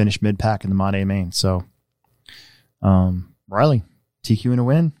and finished mid-pack in the Mod A main. So Riley, TQ and a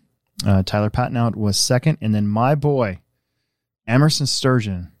win. Tyler Patnout was second. And then my boy, Emerson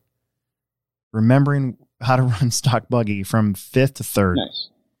Sturgeon, remembering how to run stock buggy from 5th to 3rd. Nice.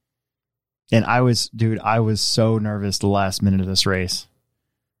 And I was so nervous the last minute of this race.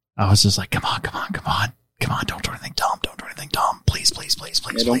 I was just like, come on. Don't do anything dumb. Please.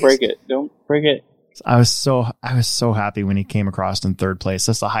 Yeah, don't break it. Don't break it. I was so happy when he came across in 3rd place.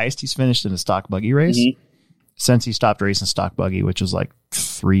 That's the highest he's finished in a stock buggy race since he stopped racing stock buggy, which was like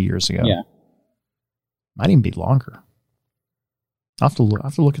 3 years ago. Yeah. Might even be longer. I'll have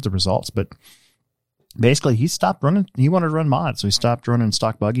to look at the results, but basically he stopped running. He wanted to run mod, so he stopped running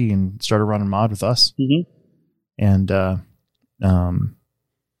stock buggy and started running mod with us. And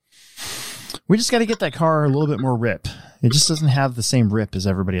we just got to get that car a little bit more rip. It just doesn't have the same rip as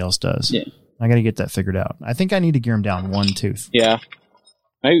everybody else does. Yeah. I got to get that figured out. I think I need to gear him down 1 tooth. Yeah.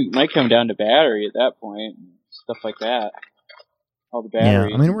 Might come down to battery at that point. Stuff like that. All the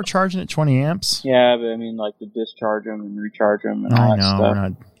batteries. Yeah, I mean, we're charging at 20 amps. Yeah, but I mean, like to discharge them and recharge them and all that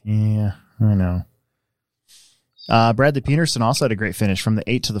stuff. I know. Bradley Peterson also had a great finish from the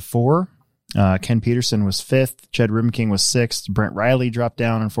 8 to the 4. Ken Peterson was 5th. Chad Rubenking was 6th. Brent Riley dropped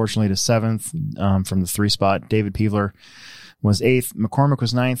down, unfortunately, to 7th from the 3 spot. David Peevler was 8th. McCormick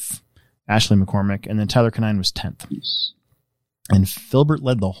was 9th. Ashley McCormick. And then Tyler Canine was 10th. Yes. And Filbert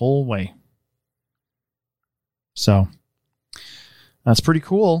led the whole way. So that's pretty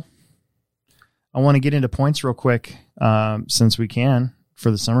cool. I want to get into points real quick since we can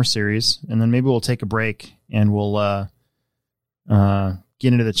for the summer series. And then maybe we'll take a break and we'll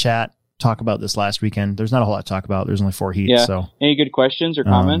get into the chat. Talk about this last weekend. There's not a whole lot to talk about. There's only 4 heats. Yeah. So any good questions or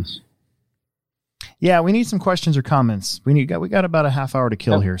comments? Yeah, we need some questions or comments. We got about a half hour to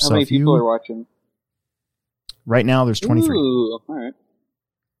kill here. How many people are watching? Right now, there's 23. Ooh, all right.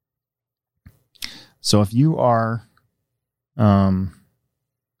 So if you are,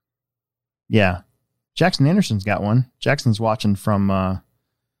 Jackson Anderson's got one. Jackson's watching from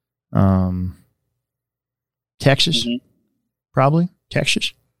Texas, probably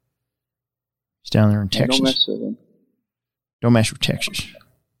Texas. He's down there in Texas. Don't mess with him. Don't mess with Texas.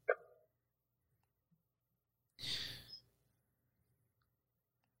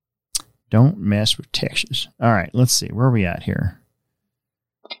 Don't mess with Texas. All right, let's see. Where are we at here?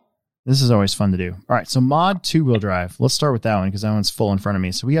 This is always fun to do. All right, so mod 2-wheel drive. Let's start with that one because that one's full in front of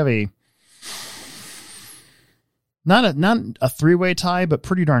me. So we have a not a 3-way tie, but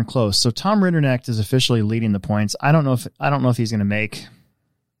pretty darn close. So Tom Rinderknecht is officially leading the points. I don't know if he's going to make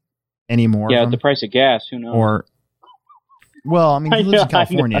any more. Yeah, at the price of gas, who knows? Or, well, I mean, he lives in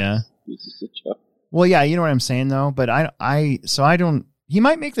California. Well, yeah, you know what I'm saying though. But I don't. He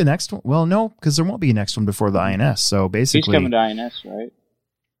might make the next one. Well, no, because there won't be a next one before the INS. So basically, he's coming to INS, right?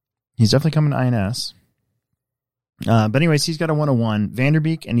 He's definitely coming to INS. But anyways, he's got a 101.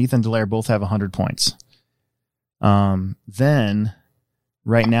 Vanderbeek and Ethan Delaire both have 100 points. Then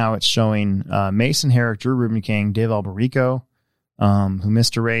right now it's showing Mason Herrick, Drew Rubenking, Dave Alberico, who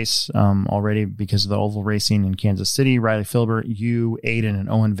missed a race already because of the oval racing in Kansas City. Riley Filbert, Aiden, and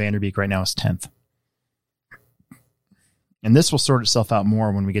Owen Vanderbeek right now is 10th. And this will sort itself out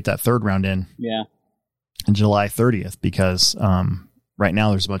more when we get that 3rd round in. Yeah. On July 30th, because right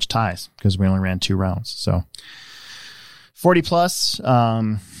now there's a bunch of ties because we only ran 2 rounds. So 40 plus.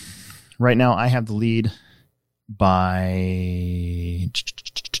 Right now I have the lead by.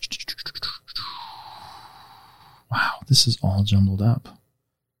 Wow, this is all jumbled up.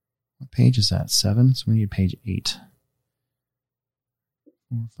 What page is that? 7? So we need page 8.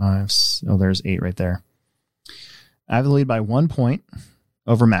 4, 5. Oh, there's 8 right there. I have the lead by 1 point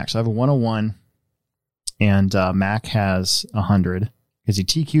over Max. So I have a 101, and Mac has 100 because he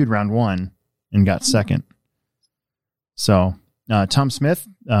TQ'd round 1 and got 2nd. So Tom Smith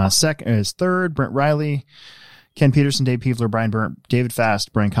second is 3rd. Brent Riley, Ken Peterson, Dave Peevler, Brian Burnt, David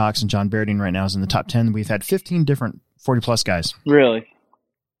Fast, Brian Cox, and John Berdine right now is in the top 10. We've had 15 different 40-plus guys. Really?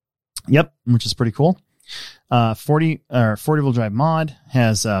 Yep, which is pretty cool. 40-wheel drive mod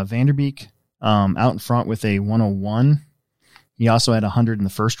has Vanderbeek out in front with a 101. He also had 100 in the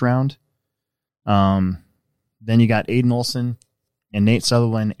first round. Then you got Aiden Olson and Nate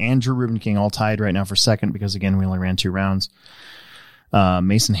Sutherland and Drew Rubenking all tied right now for 2nd because, again, we only ran 2 rounds.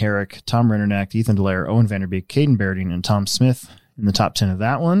 Mason Herrick, Tom Rinderknecht, Ethan Delaire, Owen Vanderbeek, Caden Berdine, and Tom Smith in the top 10 of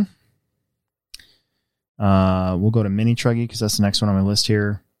that one. We'll go to Mini Truggy because that's the next one on my list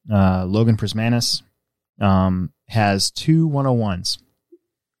here. Logan Prismanis has 2 101s.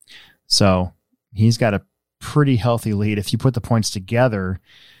 So he's got a pretty healthy lead. If you put the points together,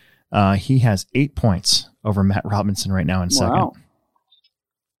 he has 8 points over Matt Robinson right now in 2nd. Wow.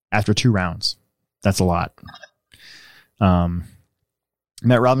 After 2 rounds. That's a lot.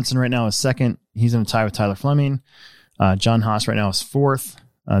 Matt Robinson right now is second. He's in a tie with Tyler Fleming. John Haas right now is fourth.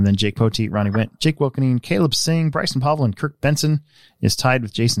 Then Jake Poteet, Ronnie Went, Jake Wilkening, Caleb Singh, Bryson Pavel, and Kirk Benson is tied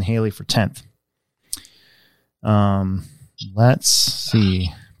with Jason Haley for 10th. Let's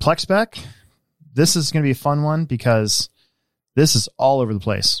see. Plexbeck. This is going to be a fun one because this is all over the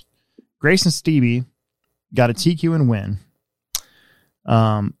place. Grayson Stevie got a TQ and win.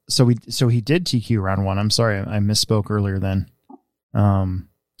 So he did TQ round one. I'm sorry, I misspoke earlier then. Brian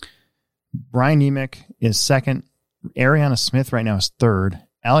Nemec is second. Ariana Smith right now is third.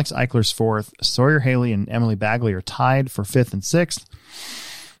 Alex Eichler's fourth. Sawyer Haley and Emily Bagley are tied for fifth and sixth.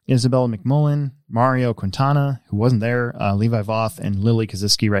 Isabella McMullen, Mario Quintana, who wasn't there, Levi Voth, and Lily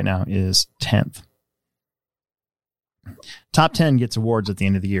Kaziski right now is 10th. Top 10 gets awards at the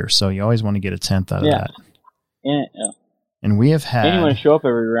end of the year, so you always want to get a 10th out of that. And we have had... And you want to show up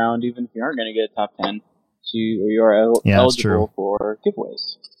every round, even if you aren't going to get a top 10, so you are eligible for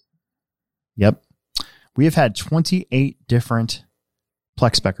giveaways. Yep. We have had 28 different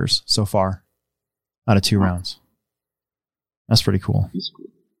Plexbeckers so far out of 2 rounds. That's pretty cool.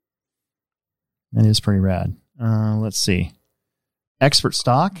 That is pretty rad. Let's see. Expert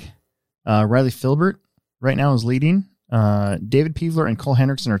Stock. Riley Filbert right now is leading. David Peevler and Cole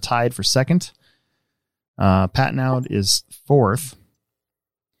Hendrickson are tied for second. Pat Nowd is fourth.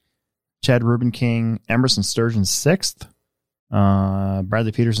 Chad Rubin King, Emerson Sturgeon sixth.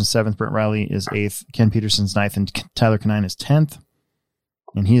 Bradley Peterson seventh. Brent Riley is eighth. Ken Peterson's ninth, and Tyler Kanine is 10th.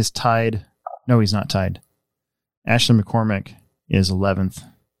 And he is tied. No, he's not tied. Ashley McCormick is 11th.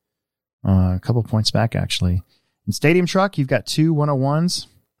 A couple points back, actually. In Stadium Truck, you've got 2 101s.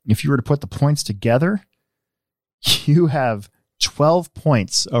 If you were to put the points together, you have 12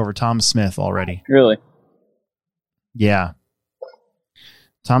 points over Tom Smith already. Really? Yeah.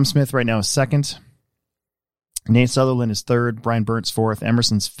 Tom Smith right now is second. Nate Sutherland is third. Brian Burnt's fourth.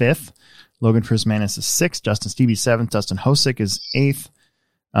 Emerson's fifth. Logan Prismanis is sixth. Justin Stevie seventh. Dustin Hosick is eighth.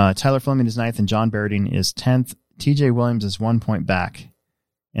 Tyler Fleming is ninth, and John Berding is 10th. TJ Williams is 1 point back.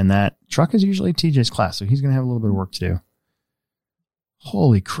 And that truck is usually TJ's class, so he's going to have a little bit of work to do.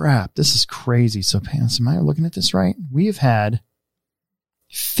 Holy crap, this is crazy. So, am I looking at this right? We have had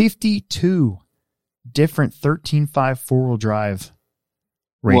 52 different 13.5 four-wheel drive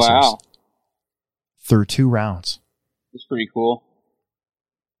racers through 2 rounds. That's pretty cool.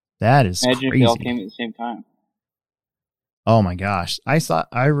 That is Imagine crazy. if they all came at the same time. Oh my gosh.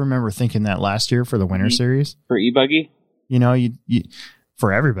 I remember thinking that last year for the Winter Series. For e-buggy? You know, you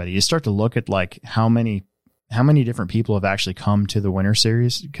for everybody, you start to look at like how many different people have actually come to the Winter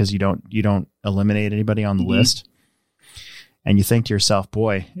Series because you don't eliminate anybody on the list. And you think to yourself,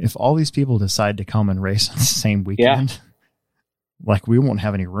 boy, if all these people decide to come and race on the same weekend, like we won't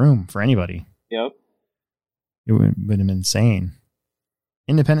have any room for anybody. Yep. It would have been insane.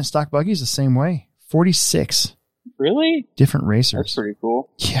 Independent stock buggies the same way. 46. Really? Different racers. That's pretty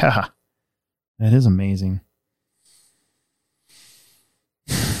cool. Yeah. That is amazing.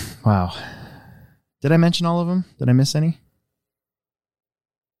 Wow. Did I mention all of them? Did I miss any?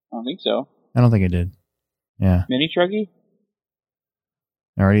 I don't think so. I don't think I did. Yeah. Mini Truggy?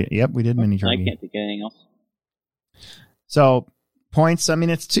 Already. Yep, we did Mini Truggy. I can't think of anything else. So, points, I mean,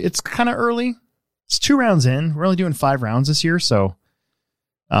 it's kind of early. It's 2 rounds in. We're only doing 5 rounds this year, so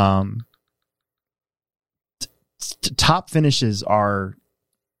top finishes are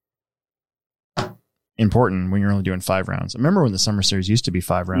important when you're only doing 5 rounds. I remember when the Summer Series used to be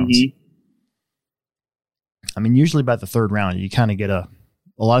 5 rounds. I mean, usually by the 3rd round, you kind of get a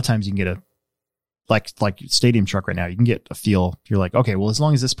lot of times you can get a, like Stadium Truck right now, you can get a feel. You're like, okay, well, as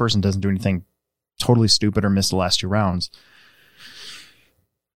long as this person doesn't do anything totally stupid or miss the last 2 rounds,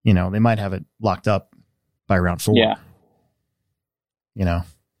 you know, they might have it locked up by round 4. Yeah. You know?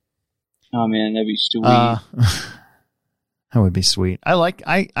 Oh man, that'd be sweet. That would be sweet.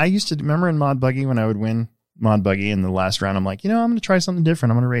 I used to remember in Mod Buggy when I would win Mod Buggy in the last round, I'm like, you know, I'm going to try something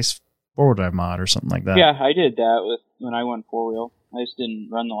different. I'm going to race 4-wheel drive mod or something like that. Yeah, I did that when I won 4-wheel. I just didn't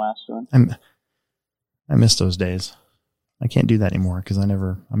run the last one. I miss those days. I can't do that anymore because I'm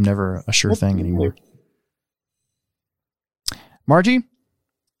never a sure thing anymore. Margie,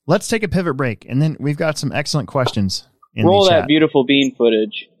 let's take a pivot break, and then we've got some excellent questions in Roll the chat. that beautiful bean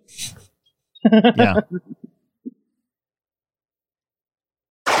footage. Yeah.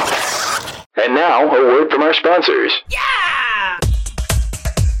 And now, a word from our sponsors. Yeah!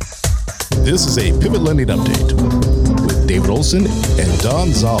 This is a Pivot Lending Update with David Olson and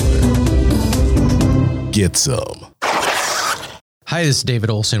Don Zoller. Get some. Hi, this is David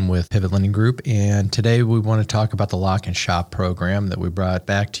Olson with Pivot Lending Group, and today we want to talk about the Lock and Shop program that we brought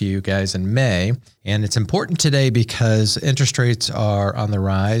back to you guys in May. And it's important today because interest rates are on the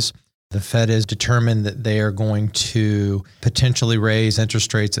rise. The Fed has determined that they are going to potentially raise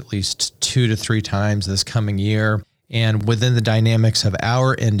interest rates at least 2 to 3 times this coming year. And within the dynamics of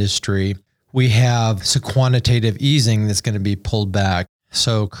our industry, we have some quantitative easing that's going to be pulled back.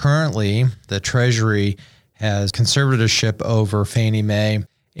 So currently, the Treasury has conservatorship over Fannie Mae,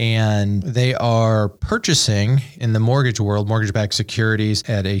 and they are purchasing in the mortgage world, mortgage-backed securities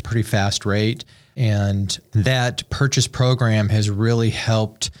at a pretty fast rate. And that purchase program has really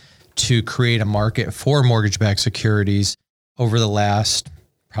helped to create a market for mortgage-backed securities over the last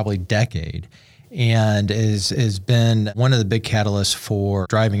probably decade, and has been one of the big catalysts for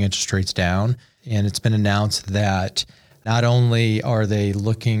driving interest rates down. And it's been announced that not only are they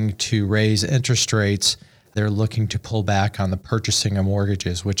looking to raise interest rates, they're looking to pull back on the purchasing of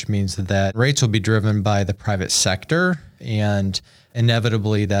mortgages, which means that rates will be driven by the private sector. And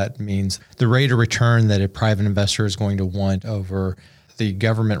inevitably, that means the rate of return that a private investor is going to want over the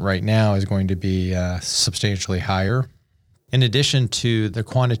government right now is going to be substantially higher. In addition to the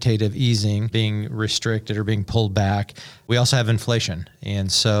quantitative easing being restricted or being pulled back, we also have inflation. And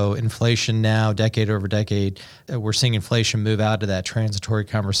so inflation now, decade over decade, we're seeing inflation move out of that transitory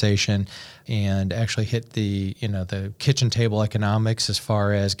conversation and actually hit the kitchen table economics as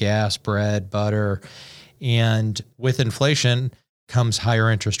far as gas, bread, butter. And with inflation comes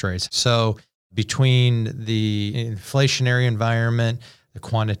higher interest rates. So between the inflationary environment, the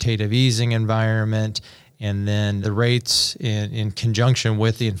quantitative easing environment, and then the rates in conjunction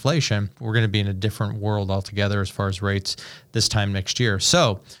with the inflation, we're going to be in a different world altogether as far as rates this time next year.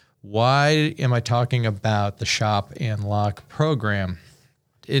 So why am I talking about the Shop and Lock program?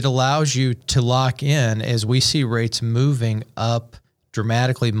 It allows you to lock in as we see rates moving up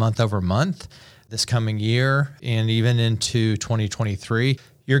dramatically month over month this coming year and even into 2023.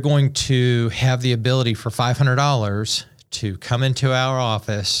 You're going to have the ability for $500 to come into our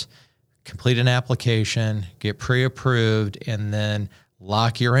office, complete an application, get pre-approved, and then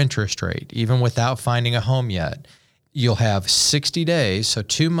lock your interest rate, even without finding a home yet. You'll have 60 days, so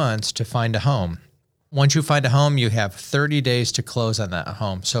 2 months to find a home. Once you find a home, you have 30 days to close on that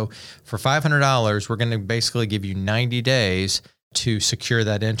home. So for $500, we're going to basically give you 90 days to secure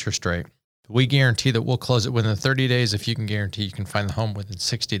that interest rate. We guarantee that we'll close it within 30 days if you can guarantee you can find the home within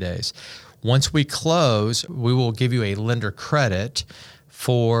 60 days. Once we close, we will give you a lender credit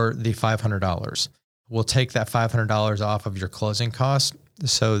for the $500. We'll take that $500 off of your closing costs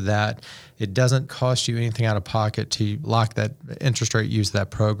so that it doesn't cost you anything out of pocket to lock that interest rate, use that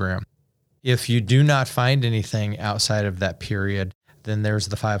program. If you do not find anything outside of that period, then there's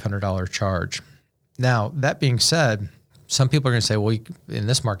the $500 charge. Now, that being said, some people are going to say, well, in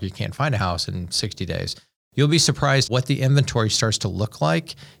this market, you can't find a house in 60 days. You'll be surprised what the inventory starts to look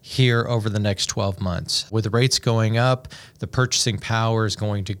like here over the next 12 months. With the rates going up, the purchasing power is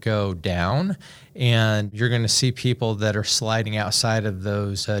going to go down, and you're going to see people that are sliding outside of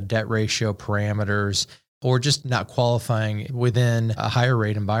those debt ratio parameters or just not qualifying within a higher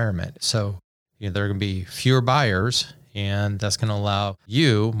rate environment. So there are going to be fewer buyers, and that's going to allow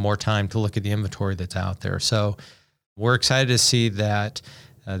you more time to look at the inventory that's out there. So we're excited to see that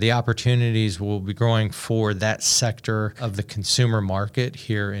the opportunities will be growing for that sector of the consumer market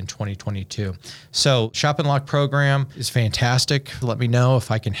here in 2022. So Shop and Lock program is fantastic. Let me know if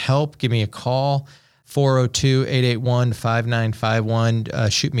I can help. Give me a call,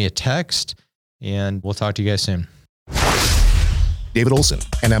 402-881-5951. Shoot me a text, and we'll talk to you guys soon. David Olson,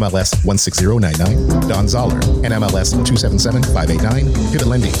 NMLS 16099. Don Zoller, NMLS 277589. Pivot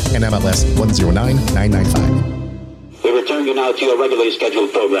Lending, NMLS 109995. We return you now to your regularly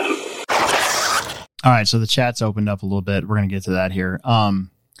scheduled program. All right, so the chat's opened up a little bit. We're going to get to that here. So I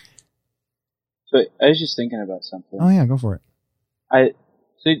was just thinking about something. Oh, yeah, go for it.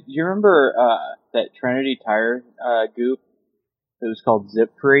 So do you remember that Trinity Tire goop that was called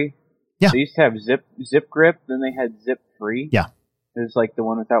Zip Free? Yeah. They used to have Zip Grip, then they had Zip Free. Yeah. It was like the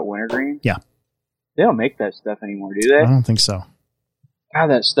one without wintergreen. Yeah. They don't make that stuff anymore, do they? I don't think so. God,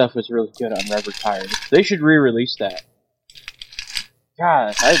 that stuff was really good on rubber tires. They should re-release that.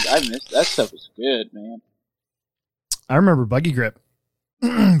 God, I missed that stuff. Was good, man. I remember Buggy Grip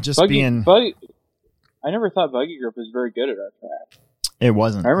I never thought Buggy Grip was very good at our track. It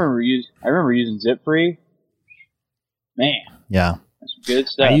wasn't. I remember using Zip Free. Man, yeah, that's some good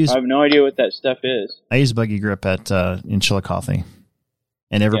stuff. I have no idea what that stuff is. I used Buggy Grip in Chillicothe,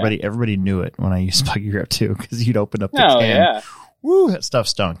 and everybody knew it when I used Buggy Grip too, because you'd open up the can. Yeah. Woo, that stuff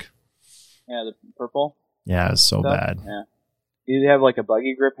stunk. Yeah, the purple. Yeah, it was so bad. Yeah. You have like a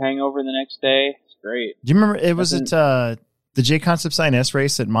buggy grip hangover the next day. It's great. Do you remember it was at the J Concepts INS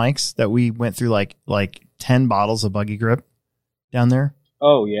race at Mike's that we went through like 10 bottles of buggy grip down there?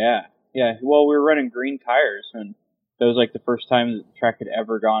 Oh yeah. Yeah. Well, we were running green tires, and that was like the first time that the track had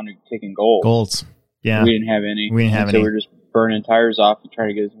ever gone and taken gold. Golds. Yeah. We didn't have any. We didn't have any. So we were just burning tires off to try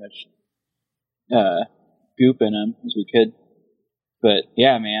to get as much goop in them as we could. But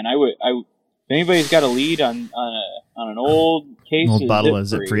yeah, man, if anybody's got a lead on an old case, Old bottle of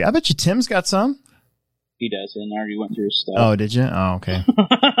Zip Free. I bet you Tim's got some. He doesn't. I already went through his stuff. Oh, did you? Oh, okay.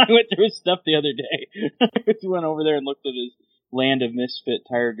 I went through his stuff the other day. He went over there and looked at his land of misfit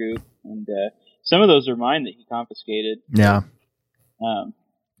tire goop, and some of those are mine that he confiscated. Yeah.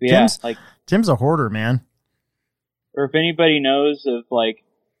 Yeah, Tim's a hoarder, man. Or if anybody knows of like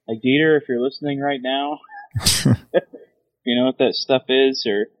Dieter, if you're listening right now, if you know what that stuff is,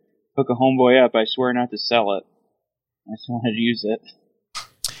 or hook a homeboy up, I swear not to sell it. I just wanted to use it.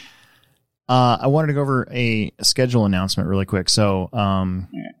 I wanted to go over a schedule announcement really quick. So,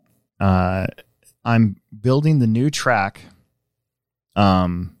 I'm building the new track.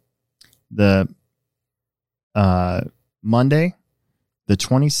 The Monday, the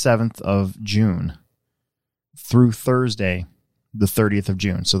 27th of June through Thursday, the 30th of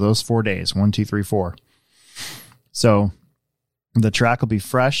June. So those 4 days, 1, 2, 3, 4. So the track will be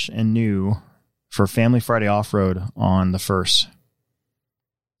fresh and new for Family Friday Off-Road on the 1st.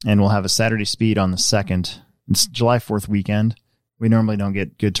 And we'll have a Saturday speed on the 2nd. It's July 4th weekend. We normally don't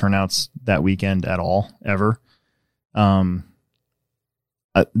get good turnouts that weekend at all, ever. The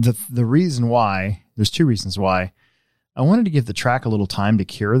reason why, there's two reasons why. I wanted to give the track a little time to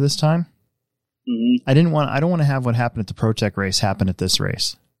cure this time. Mm-hmm. I don't want to have what happened at the ProTech race happen at this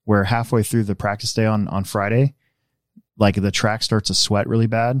race, where halfway through the practice day on Friday, like the track starts to sweat really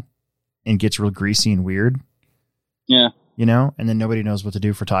bad and gets real greasy and weird. Yeah. You know, and then nobody knows what to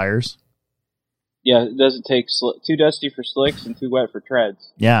do for tires. Yeah, it doesn't take too dusty for slicks and too wet for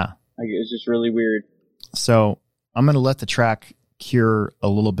treads. Yeah. Like, it's just really weird. So I'm going to let the track cure a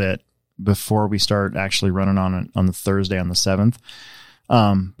little bit before we start actually running on the Thursday on the 7th.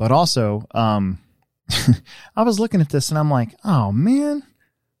 But also, I was looking at this and I'm like, oh man,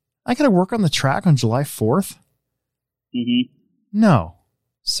 I got to work on the track on July 4th. Mm-hmm. No,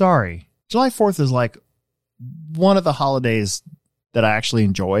 sorry. July 4th is like one of the holidays that I actually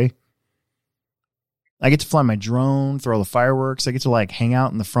enjoy. I get to fly my drone, throw the fireworks. I get to like hang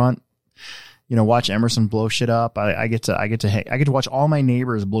out in the front, you know, watch Emerson blow shit up. I get to watch all my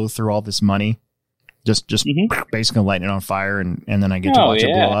neighbors blow through all this money, just mm-hmm. basically lighting it on fire, and then I get to watch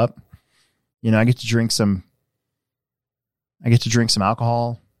it blow up. You know, I get to drink some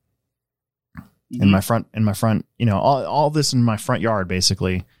alcohol mm-hmm. in my front. You know, all this in my front yard,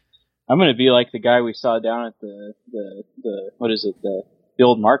 basically. I'm gonna be like the guy we saw down at the what is it, the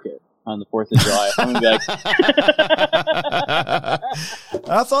old market on the 4th of July. I'm gonna be like,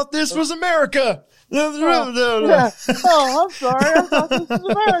 I thought this was America. yeah. Oh, I'm sorry. I thought this was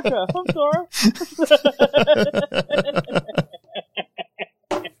America. I'm sorry.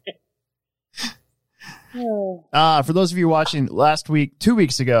 For those of you watching last week, 2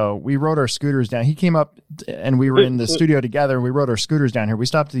 weeks ago, we rode our scooters down. He came up and we were in the studio together. And we rode our scooters down here. We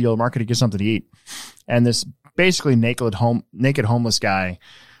stopped at the old market to get something to eat. And this basically naked homeless guy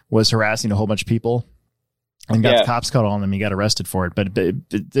was harassing a whole bunch of people and got the cops called on him. He got arrested for it, but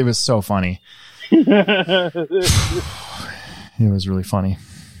it was so funny. It was really funny.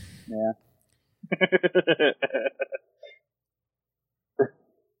 Yeah.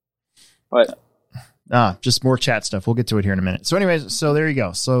 What? Just more chat stuff. We'll get to it here in a minute. So anyways, so there you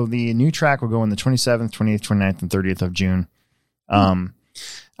go. So the new track will go on the 27th, 28th, 29th, and 30th of June.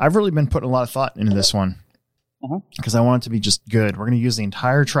 I've really been putting a lot of thought into this one because I want it to be just good. We're going to use the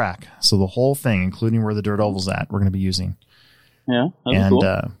entire track. So the whole thing, including where the dirt oval's at, we're going to be using. Yeah. And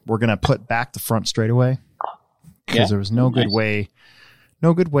cool. We're going to put back the front straightaway because there was no good way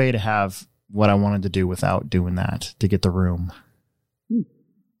to have what I wanted to do without doing that to get the room.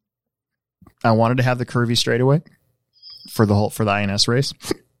 I wanted to have the curvy straightaway for the INS race,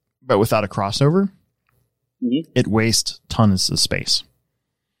 but without a crossover, it wastes tons of space.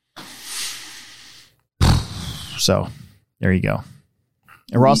 So there you go.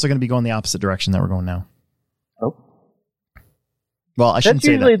 And we're also going to be going the opposite direction that we're going now. Oh, well, I shouldn't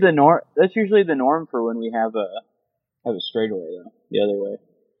say that. That's usually the norm for when we have a straightaway, though. The other way,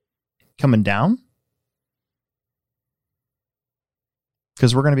 coming down.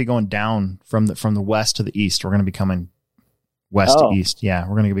 Because we're going to be going down from the west to the east. We're going to be coming west to east. Yeah,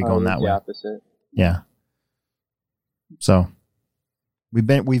 we're going to be going that way. Opposite. Yeah. So we've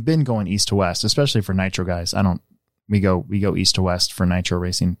been going east to west, especially for nitro guys. we go east to west for nitro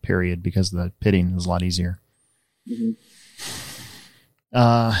racing, period, because the pitting is a lot easier. Mm-hmm.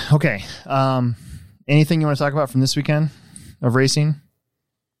 Okay. Anything you want to talk about from this weekend of racing?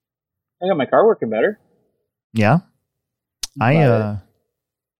 I got my car working better. Yeah. I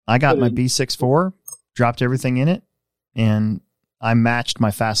got my B64, dropped everything in it, and I matched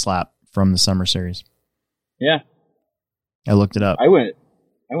my fast lap from the summer series. Yeah. I looked it up. I went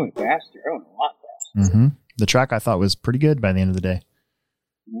faster. I went a lot faster. Mm-hmm. The track I thought was pretty good by the end of the day.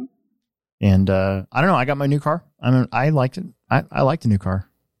 Mm-hmm. And I don't know. I got my new car. I liked it. I liked the new car.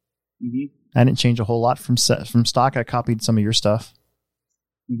 Mm-hmm. I didn't change a whole lot from stock. I copied some of your stuff,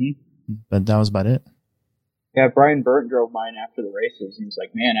 but that was about it. Yeah, Brian Burton drove mine after the races. He was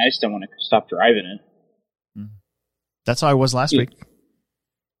like, "Man, I just don't want to stop driving it." That's how I was last week.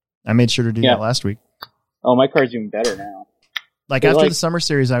 I made sure to do that last week. Oh, my car's even better now. Like after the summer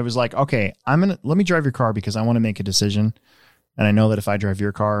series, I was like, okay, let me drive your car because I want to make a decision. And I know that if I drive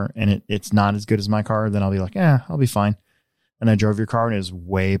your car and it's not as good as my car, then I'll be like, I'll be fine. And I drove your car and it was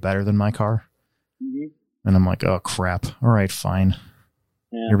way better than my car. Mm-hmm. And I'm like, oh crap. All right, fine.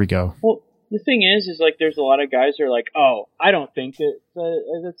 Yeah. Here we go. Well, the thing is like, there's a lot of guys who are like, oh, I don't think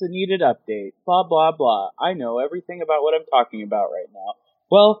it's a needed update. Blah, blah, blah. I know everything about what I'm talking about right now.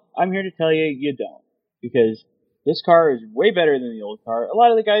 Well, I'm here to tell you, you don't. Because this car is way better than the old car. A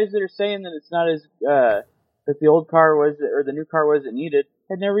lot of the guys that are saying that it's not as, that the old car was, or the new car wasn't needed,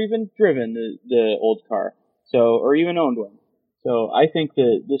 had never even driven the old car. So, or even owned one. So I think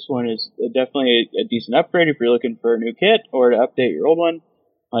that this one is definitely a decent upgrade if you're looking for a new kit or to update your old one.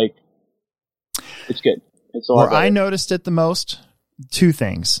 Like, it's good. It's a lot better. I noticed it the most. Two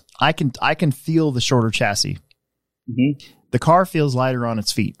things. I can feel the shorter chassis. Mm-hmm. The car feels lighter on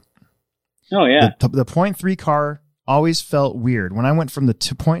its feet. Oh yeah. The 0.3 car always felt weird. When I went from the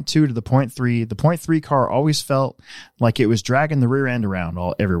 2.2 to the 0.3, the 0.3 car always felt like it was dragging the rear end around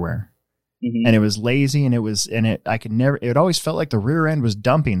everywhere. Mm-hmm. And it was lazy and it always felt like the rear end was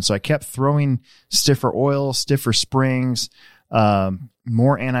dumping. So I kept throwing stiffer oil, stiffer springs,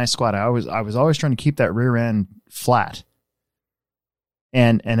 more anti-squat. I was always trying to keep that rear end flat.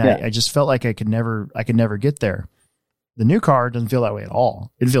 And I just felt like I could never get there. The new car doesn't feel that way at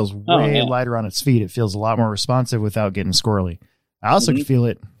all. It feels way lighter on its feet. It feels a lot more responsive without getting squirrely. I also can feel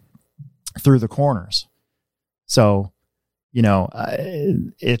it through the corners. So,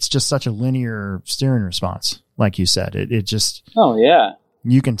 it's just such a linear steering response. Like you said, it just,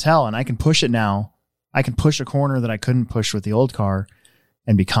 you can tell, and I can push it now. I can push a corner that I couldn't push with the old car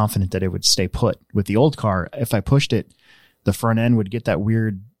and be confident that it would stay put. With the old car, if I pushed it, the front end would get that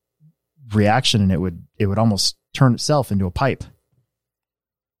weird reaction and it would almost turn itself into a pipe.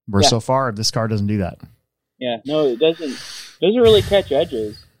 Where so far, this car doesn't do that. Yeah, no, it doesn't really catch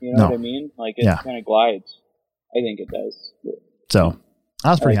edges. You know what I mean? Like it kind of glides. I think it does. So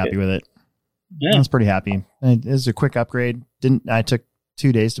I was pretty happy with it. Yeah. I was pretty happy. It was a quick upgrade. I took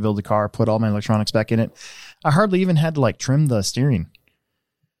 2 days to build the car, put all my electronics back in it. I hardly even had to trim the steering.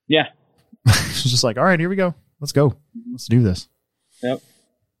 Yeah. It's just like, all right, here we go. Let's go. Let's do this. Yep.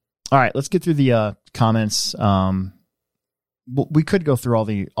 All right, let's get through the comments. We could go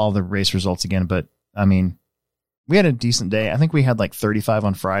through all the race results again, but I mean, we had a decent day. I think we had 35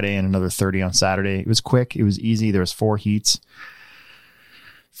 on Friday and another 30 on Saturday. It was quick. It was easy. There was 4 heats.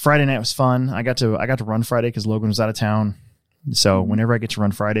 Friday night was fun. I got to run Friday because Logan was out of town. So whenever I get to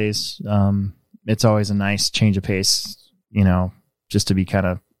run Fridays, it's always a nice change of pace, just to be kind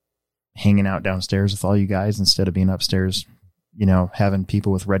of hanging out downstairs with all you guys instead of being upstairs, having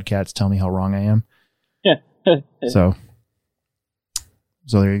people with red cats tell me how wrong I am. Yeah. So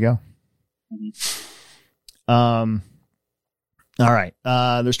there you go. All right.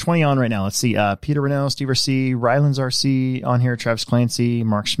 There's 20 on right now. Let's see. Peter Renault, Steve RC, Ryland's RC on here, Travis Clancy,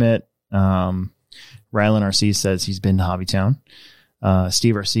 Mark Schmidt. Ryland RC says he's been to Hobbytown.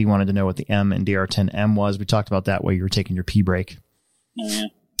 Steve RC wanted to know what the M and DR10M was. We talked about that while you were taking your pee break. Oh, yeah.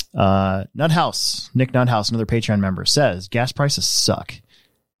 Nick Nuthouse, another Patreon member, says gas prices suck.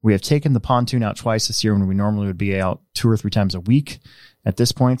 We have taken the pontoon out twice this year when we normally would be out 2 or 3 times a week. At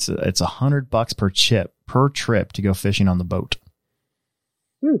this point, it's $100 per trip to go fishing on the boat.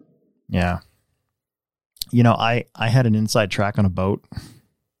 Yeah. I had an inside track on a boat.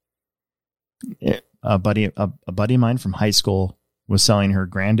 A buddy of mine from high school was selling her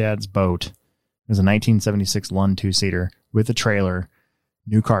granddad's boat. It was a 1976 Lund 2-seater with a trailer,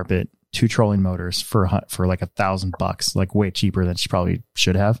 new carpet, 2 trolling motors for $1,000, way cheaper than she probably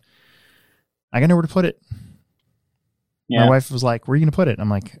should have. I got nowhere to put it. Yeah. My wife was like, "Where are you going to put it?" I'm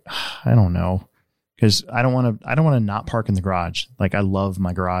like, "I don't know." Cause I don't want to not park in the garage. I love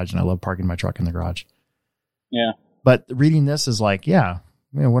my garage and I love parking my truck in the garage. Yeah. But reading this is like, yeah,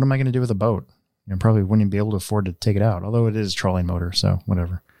 what am I going to do with a boat? Probably wouldn't even be able to afford to take it out, although it is a trolling motor, so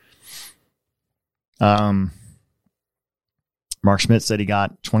whatever. Mark Schmidt said he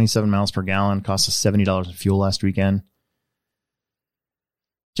got 27 miles per gallon, cost us $70 in fuel last weekend.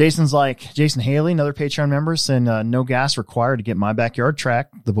 Jason's like, Jason Haley, another Patreon member, saying no gas required to get my backyard track.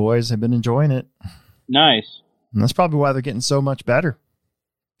 The boys have been enjoying it. Nice. And that's probably why they're getting so much better,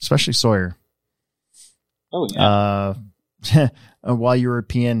 especially Sawyer. Oh, yeah. While you were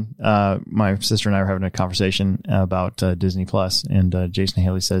peeing, my sister and I were having a conversation about Disney Plus, and Jason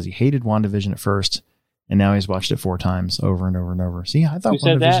Haley says he hated WandaVision at first, and now he's watched it 4 times over and over and over. See, I thought Who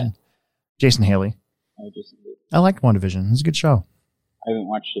said that? Jason Haley. I liked WandaVision. It was a good show. I haven't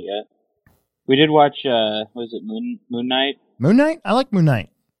watched it yet. We did watch, was it Moon Knight? Moon Knight? I like Moon Knight.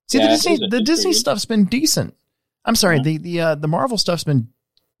 See, Yeah, the Disney stuff's been decent. I'm sorry, the Marvel stuff's been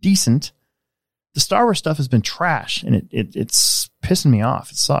decent. The Star Wars stuff has been trash, and it's pissing me off.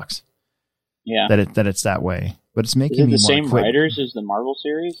 It sucks. Yeah. That it's that way, but it's making me Is it the more same quit. writers as the Marvel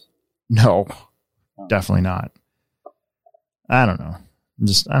series? No, Oh. definitely not. I don't know.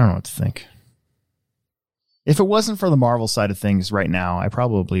 I don't know what to think. If it wasn't for the Marvel side of things right now, I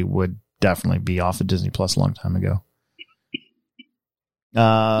probably would definitely be off of Disney Plus a long time ago.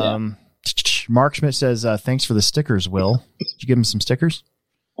 Mark Schmidt says, thanks for the stickers, Will. Did you give him some stickers?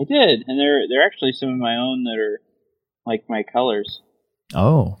 I did, and they're actually some of my own that are like my colors.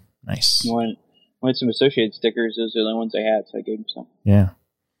 Oh, nice. Wanted some associated stickers. Those are the only ones I had, so I gave him some. Yeah.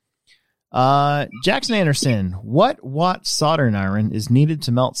 Jackson Anderson, what watt soldering iron is needed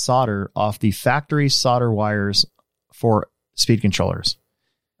to melt solder off the factory solder wires for speed controllers?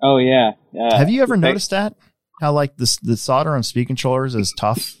 Oh, yeah. Have you ever noticed that? How like the solder on speed controllers is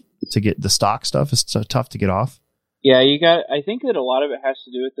tough to get, the stock stuff is so tough to get off? Yeah, I think that a lot of it has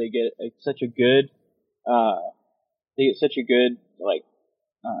to do with they get such a good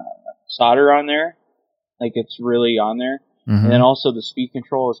solder on there, like it's really on there, Mm-hmm. and then also the speed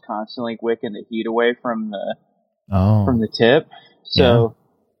control is constantly wicking the heat away from the tip. So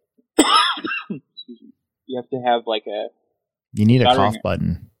excuse me, you have to have like you need a soldering cough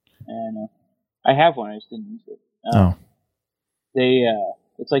button. And I have one. I just didn't use it.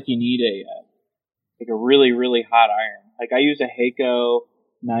 It's like you need a really, really hot iron. Like I use a Heiko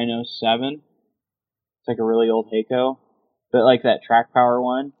 907. It's like a really old Heiko, but like that track power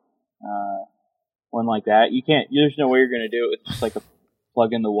one like that, you can't. There's no way you're gonna do it with just like a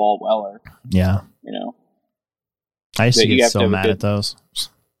plug in the wall Weller. Yeah, I used to get so mad at those.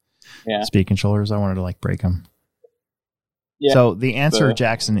 Yeah, speed controllers. I wanted to like break them. Yeah. So the answer,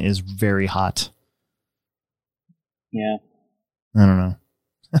 Jackson, is very hot. Yeah. I don't know.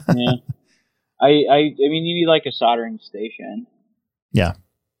 Yeah. I mean, you need like a soldering station. Yeah.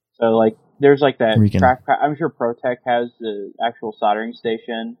 So like, there's like that Freaking. track. I'm sure ProTech has the actual soldering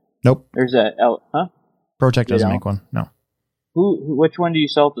station. Nope. There's ProTech doesn't don't? make one. No. Which one do you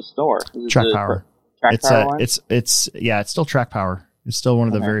sell at the store? Is it Track the Power. Track It's Power one? it's still Track Power. It's still one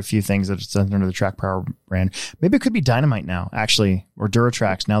of the very few things that it's under the Track Power brand. Maybe it could be Dynamite now, actually, or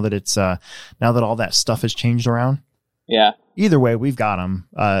Duratrax now that it's now that all that stuff has changed around. Yeah. Either way, we've got them.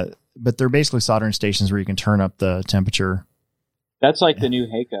 But they're basically soldering stations where you can turn up the temperature. That's like the new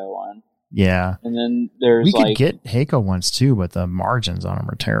Heiko one. Yeah. And then there's we could get Heiko ones too, but the margins on them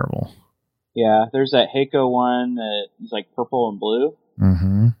are terrible. Yeah, there's that Heiko one that is like purple and blue.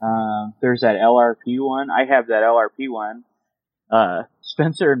 Mm-hmm. There's that LRP one. I have that LRP one.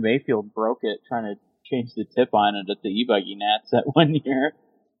 Spencer and Mayfield broke it trying to change the tip on it at the e-buggy Nats that one year.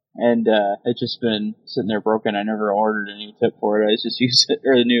 And it's just been sitting there broken. I never ordered a new tip for it. I just used it,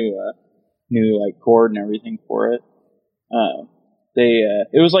 or the new like cord and everything for it.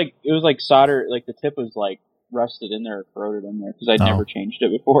 It was like solder, like the tip was like rusted in there or corroded in there because I'd never changed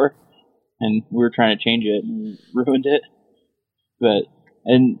it before, and we were trying to change it and ruined it. But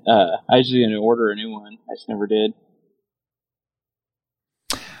I was going to order a new one. I just never did.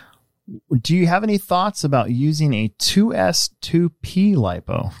 Do you have any thoughts about using a 2S 2P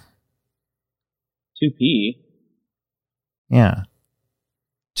LiPo? 2P? Yeah.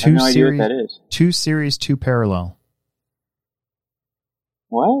 I have no idea what that is. 2 series, 2 parallel.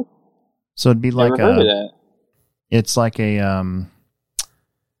 What? So it'd be like Never heard of that. It's like a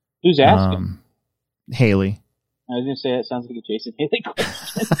Who's asking? Haley. I was gonna say that sounds like a Jason Haley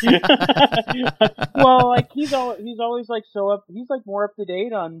question. Well, like he's always like so up. He's like more up to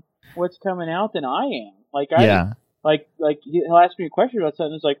date on what's coming out than I am. Like he'll ask me a question about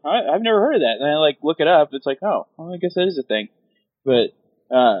something. It's like I've never heard of that, and I like look it up. It's like, oh, well, I guess that is a thing. But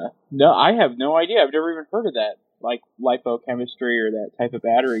no, I have no idea. I've never even heard of that, like lipochemistry or that type of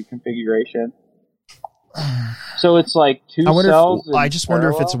battery configuration. So it's like two cells. I just wonder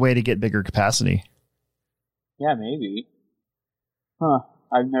if it's a parallel? way to get bigger capacity. Yeah, maybe. Huh.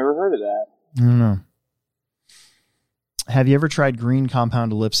 I've never heard of that. I don't know. Have you ever tried green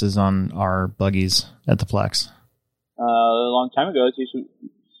compound ellipses on our buggies at the Plex? A long time ago, it's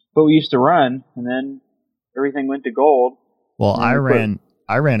what we used to run, and then everything went to gold. Well, And I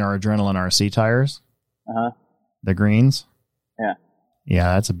we ran our Adrenaline RC tires, the greens. Yeah.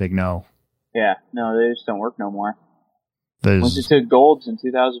 Yeah, that's a big no. Yeah. No, they just don't work no more. Those- Once it took golds in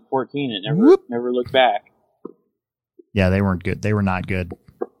 2014, it never looked back. yeah, they weren't good. They were not good.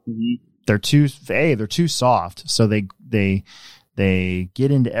 Mm-hmm. They're too soft, so they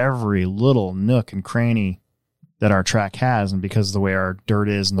get into every little nook and cranny that our track has, and because of the way our dirt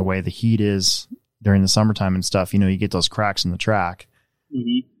is and the way the heat is during the summertime and stuff, you get those cracks in the track.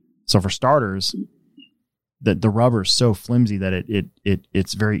 Mm-hmm. So for starters, the rubber is so flimsy that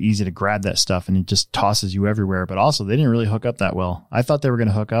it's very easy to grab that stuff and it just tosses you everywhere. But also, they didn't really hook up that well. I thought they were going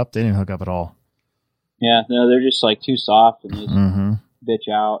to hook up. They didn't hook up at all. Yeah, no, they're just like too soft and they just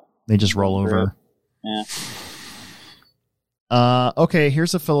bitch out. They just roll over. Yeah. Okay,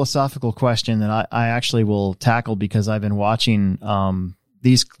 here's a philosophical question that I actually will tackle because I've been watching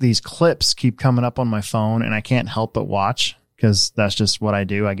these clips keep coming up on my phone and I can't help but watch because that's just what I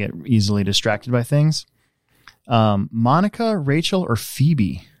do. I get easily distracted by things. Monica, Rachel, or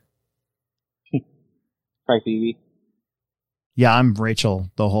Phoebe? Probably Phoebe. Yeah, I'm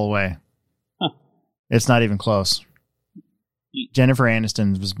Rachel the whole way. Huh. It's not even close. Jennifer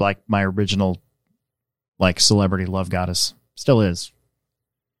Aniston was like my original celebrity love goddess. Still is.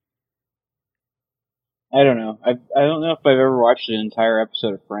 I don't know. I don't know if I've ever watched an entire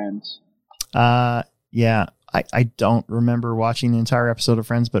episode of Friends. Yeah. I don't remember watching the entire episode of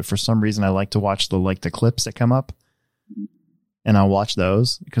Friends, but for some reason I like to watch the clips that come up. And I'll watch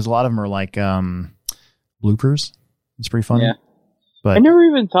those because a lot of them are like bloopers. It's pretty funny. Yeah. But I never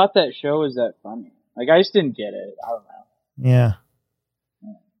even thought that show was that funny. Like, I just didn't get it. I don't know. yeah.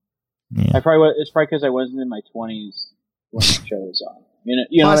 It's probably because I wasn't in my 20s when the show was on.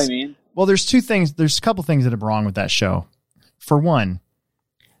 You know what I mean? Well, there's two things. There's a couple things that are wrong with that show. For one,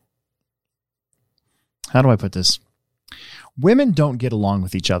 how do I put this? Women don't get along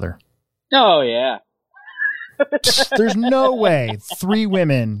with each other. Oh, yeah. There's no way 3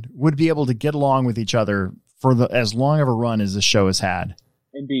 women would be able to get along with each other for as long of a run as the show has had.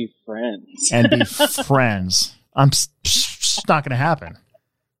 And be friends. Friends. It's not going to happen.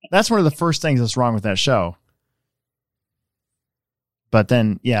 That's one of the first things that's wrong with that show. But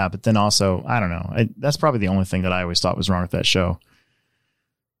then also, I don't know. That's probably the only thing that I always thought was wrong with that show.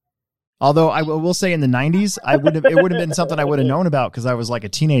 Although I will say in the 90s, it would have been something I would have known about because I was like a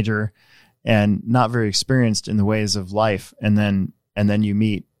teenager and not very experienced in the ways of life. And then you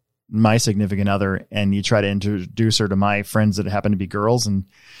meet my significant other and you try to introduce her to my friends that happen to be girls, and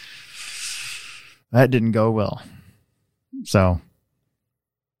that didn't go well. So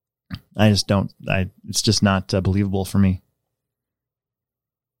I just don't. It's just not believable for me.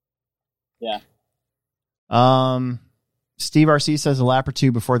 Yeah. Steve RC says a lap or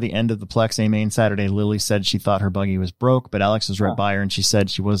two before the end of the Plex A main Saturday, Lily said she thought her buggy was broke, but Alex was right by her and she said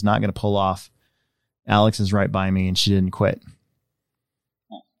she was not going to pull off. Alex is right by me and she didn't quit.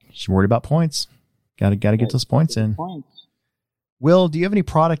 She's worried about points. Got to get those points in. Will, do you have any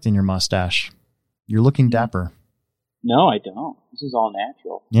product in your mustache? You're looking dapper. No, I don't. This is all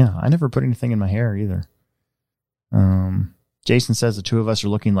natural. Yeah, I never put anything in my hair either. Jason says the two of us are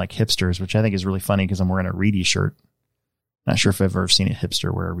looking like hipsters, which I think is really funny because I'm wearing a Reedy shirt. Not sure if I've ever seen a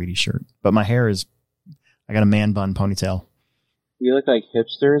hipster wear a Reedy shirt, but my hair is, I got a man bun ponytail. We look like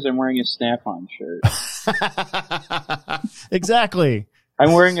hipsters. I'm wearing a Snap-on shirt. Exactly.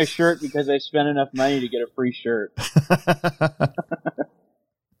 I'm wearing a shirt because I spent enough money to get a free shirt.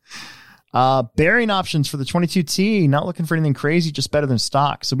 Bearing options for the 22T. Not looking for anything crazy, just better than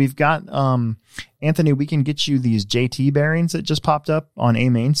stock. So we've got, Anthony, we can get you these JT bearings that just popped up on A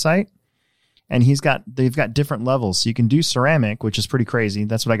main site. And they've got different levels. So you can do ceramic, which is pretty crazy.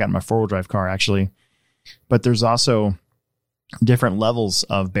 That's what I got in my 4-wheel drive car, actually. But there's also different levels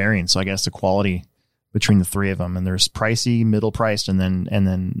of bearings. So I guess the quality between the 3 of them. And there's pricey, middle priced, and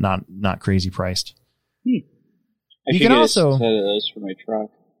then not crazy priced. You can also set those for my truck.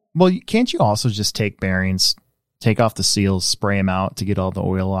 Well, can't you also just take bearings, take off the seals, spray them out to get all the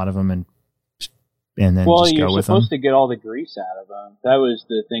oil out of them, and then just go with them? Well, you're supposed to get all the grease out of them. That was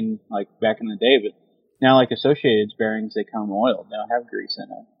the thing, like back in the day. But now, like Associated's bearings, they come oiled. They don't have grease in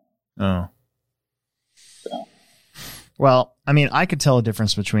them. Oh. So. Well, I mean, I could tell a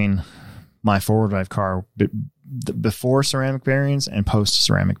difference between my 4-wheel drive car before ceramic bearings and post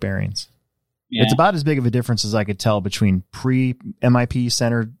ceramic bearings. Yeah. It's about as big of a difference as I could tell between pre-MIP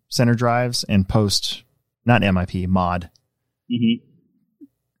center drives and post, not MIP, mod. Mm-hmm.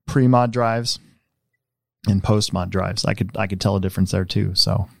 Pre-mod drives and post-mod drives. I could tell a difference there too.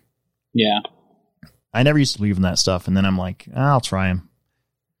 So Yeah. I never used to believe in that stuff, and then I'm like, I'll try them.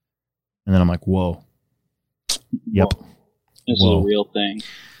 And then I'm like, whoa. Yep. This Whoa. is a real thing.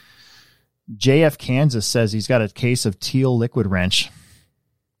 JF Kansas says he's got a case of Teal liquid wrench.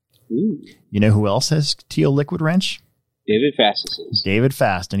 Ooh. You know who else has Teal liquid wrench? David Fastest. David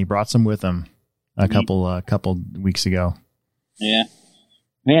Fast, and he brought some with him a couple weeks ago. Yeah.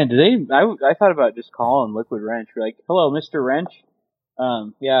 Man, I thought about just calling Liquid Wrench. Be like, hello, Mr. Wrench.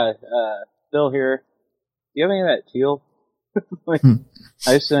 Phil here. Do you have any of that Teal? Like,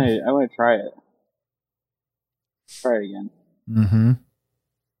 I want to try it. Try it again. Mm-hmm.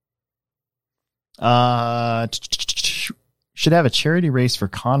 Should have a charity race for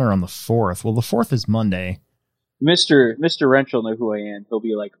Connor on the 4th. Well, the 4th is Monday. Mr. Wrench will know who I am. He'll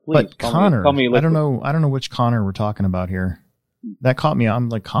be like, please But call Connor, me I don't know which Connor we're talking about here. That caught me. I'm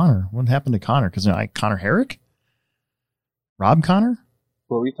like, Connor, what happened to Connor? Because Connor Herrick? Rob Connor?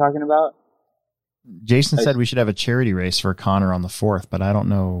 What are we talking about? Jason said we should have a charity race for Connor on the 4th, but I don't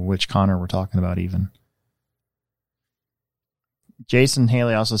know which Connor we're talking about even. Jason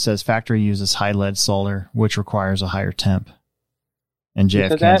Haley also says factory uses high lead solder, which requires a higher temp. And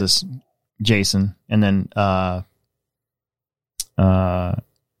JF Kansas, Jason, and then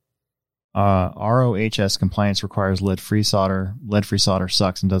ROHS compliance requires lead-free solder. Lead-free solder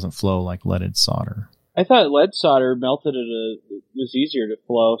sucks and doesn't flow like leaded solder. I thought lead solder melted it was easier to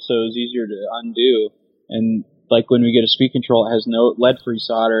flow, so it was easier to undo. And like when we get a speed control, it has no lead-free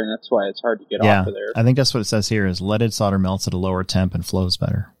solder, and that's why it's hard to get off of there. I think that's what it says here is leaded solder melts at a lower temp and flows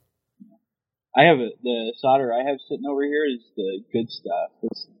better. I have the solder I have sitting over here is the good stuff.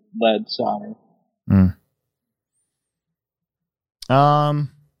 It's lead solder.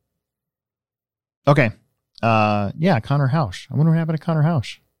 Okay. Connor Hausch. I wonder what happened to Connor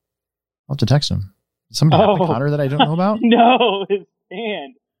Hausch. I'll have to text him. Did somebody happen to Connor that I don't know about? No, his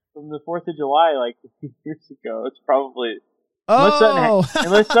band from the 4th of July, like a few years ago. It's probably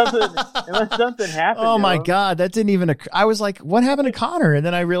unless something happened. Oh to my him. God, that didn't even occur. I was like, what happened to Connor? And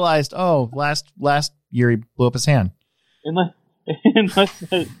then I realized, last year he blew up his hand. Unless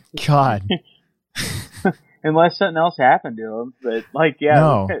God. Unless something else happened to him, but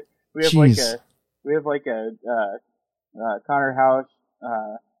No. we have like a Connor Hausch,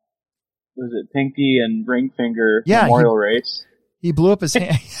 was it Pinky and Ring Finger memorial race? He blew up his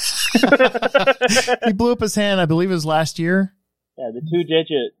hand. He blew up his hand, I believe it was last year. Yeah, the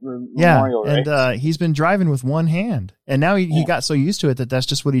 2-digit memorial race. And he's been driving with one hand. And now he got so used to it that that's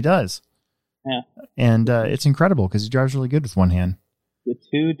just what he does. Yeah. And it's incredible because he drives really good with one hand. The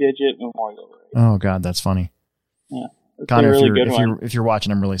 2-digit memorial race. Oh, God, that's funny. Yeah. That's Connor, a really good one. if you're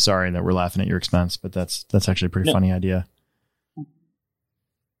watching, I'm really sorry that we're laughing at your expense, but that's actually a pretty funny idea.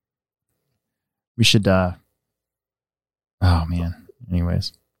 We should, oh man.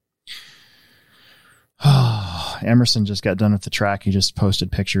 Anyways. Emerson just got done with the track. He just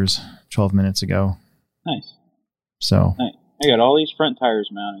posted pictures 12 minutes ago. Nice. So. Nice. I got all these front tires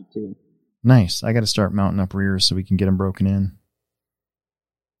mounted too. Nice. I got to start mounting up rears so we can get them broken in.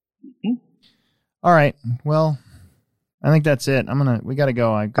 Mm-hmm. All right. Well, I think that's it. We got to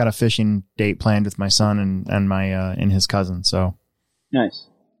go. I've got a fishing date planned with my son and my, and his cousin. So nice.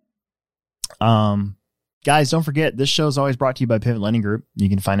 Guys, don't forget, this show is always brought to you by Pivot Lending Group. You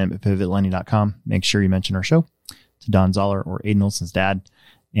can find them at pivotlending.com. Make sure you mention our show to Don Zoller or Aiden Olson's dad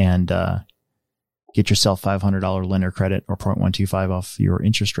and, get yourself $500 lender credit or 0.125 off your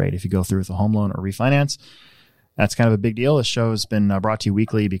interest rate if you go through with a home loan or refinance. That's kind of a big deal. This show has been brought to you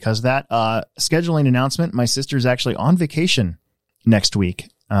weekly because of that. Scheduling announcement. My sister's actually on vacation next week.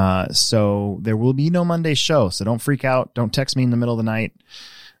 So there will be no Monday show. So don't freak out. Don't text me in the middle of the night.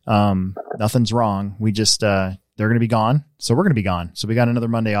 Nothing's wrong. We just, they're going to be gone. So we're going to be gone. So we got another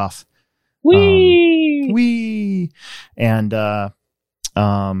Monday off. Whee! And,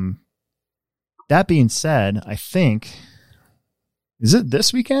 that being said, I think, is it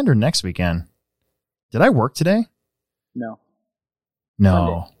this weekend or next weekend? Did I work today? No.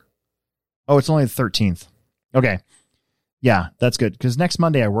 Monday. Oh, it's only the 13th. Okay. Yeah, that's good. Because next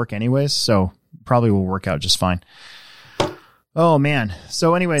Monday I work anyways, so probably will work out just fine. Oh, man.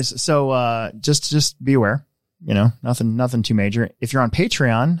 So anyways, just be aware. You know, nothing too major. If you're on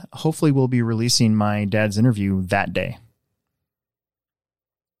Patreon, hopefully we'll be releasing my dad's interview that day.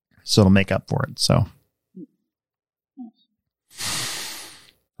 So it'll make up for it. So,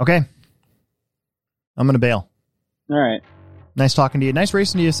 okay. I'm going to bail. All right. Nice talking to you. Nice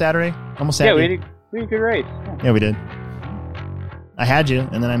racing to you Saturday. Almost had Yeah, you. we had a good race. Yeah, we did. I had you,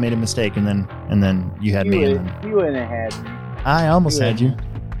 and then I made a mistake, and then you had me. And then You wouldn't have had me. I almost You had you.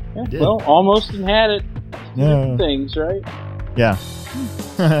 Yeah, did. well, almost and had it. Yeah. Things, right? Yeah.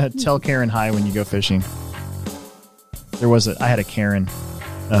 Tell Karen hi when you go fishing. I had a Karen.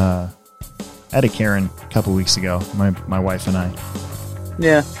 I had a Karen a couple weeks ago. My wife and I.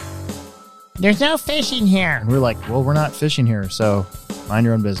 Yeah. There's no fishing here. And we're like, well, we're not fishing here, so mind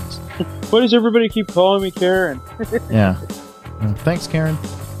your own business. Why does everybody keep calling me Karen? Yeah. Thanks, Karen.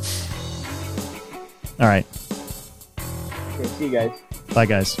 All right. Okay, see you guys. Bye,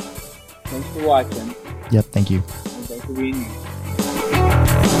 guys. Thanks for watching. Yep. Thank you. And thanks for being here.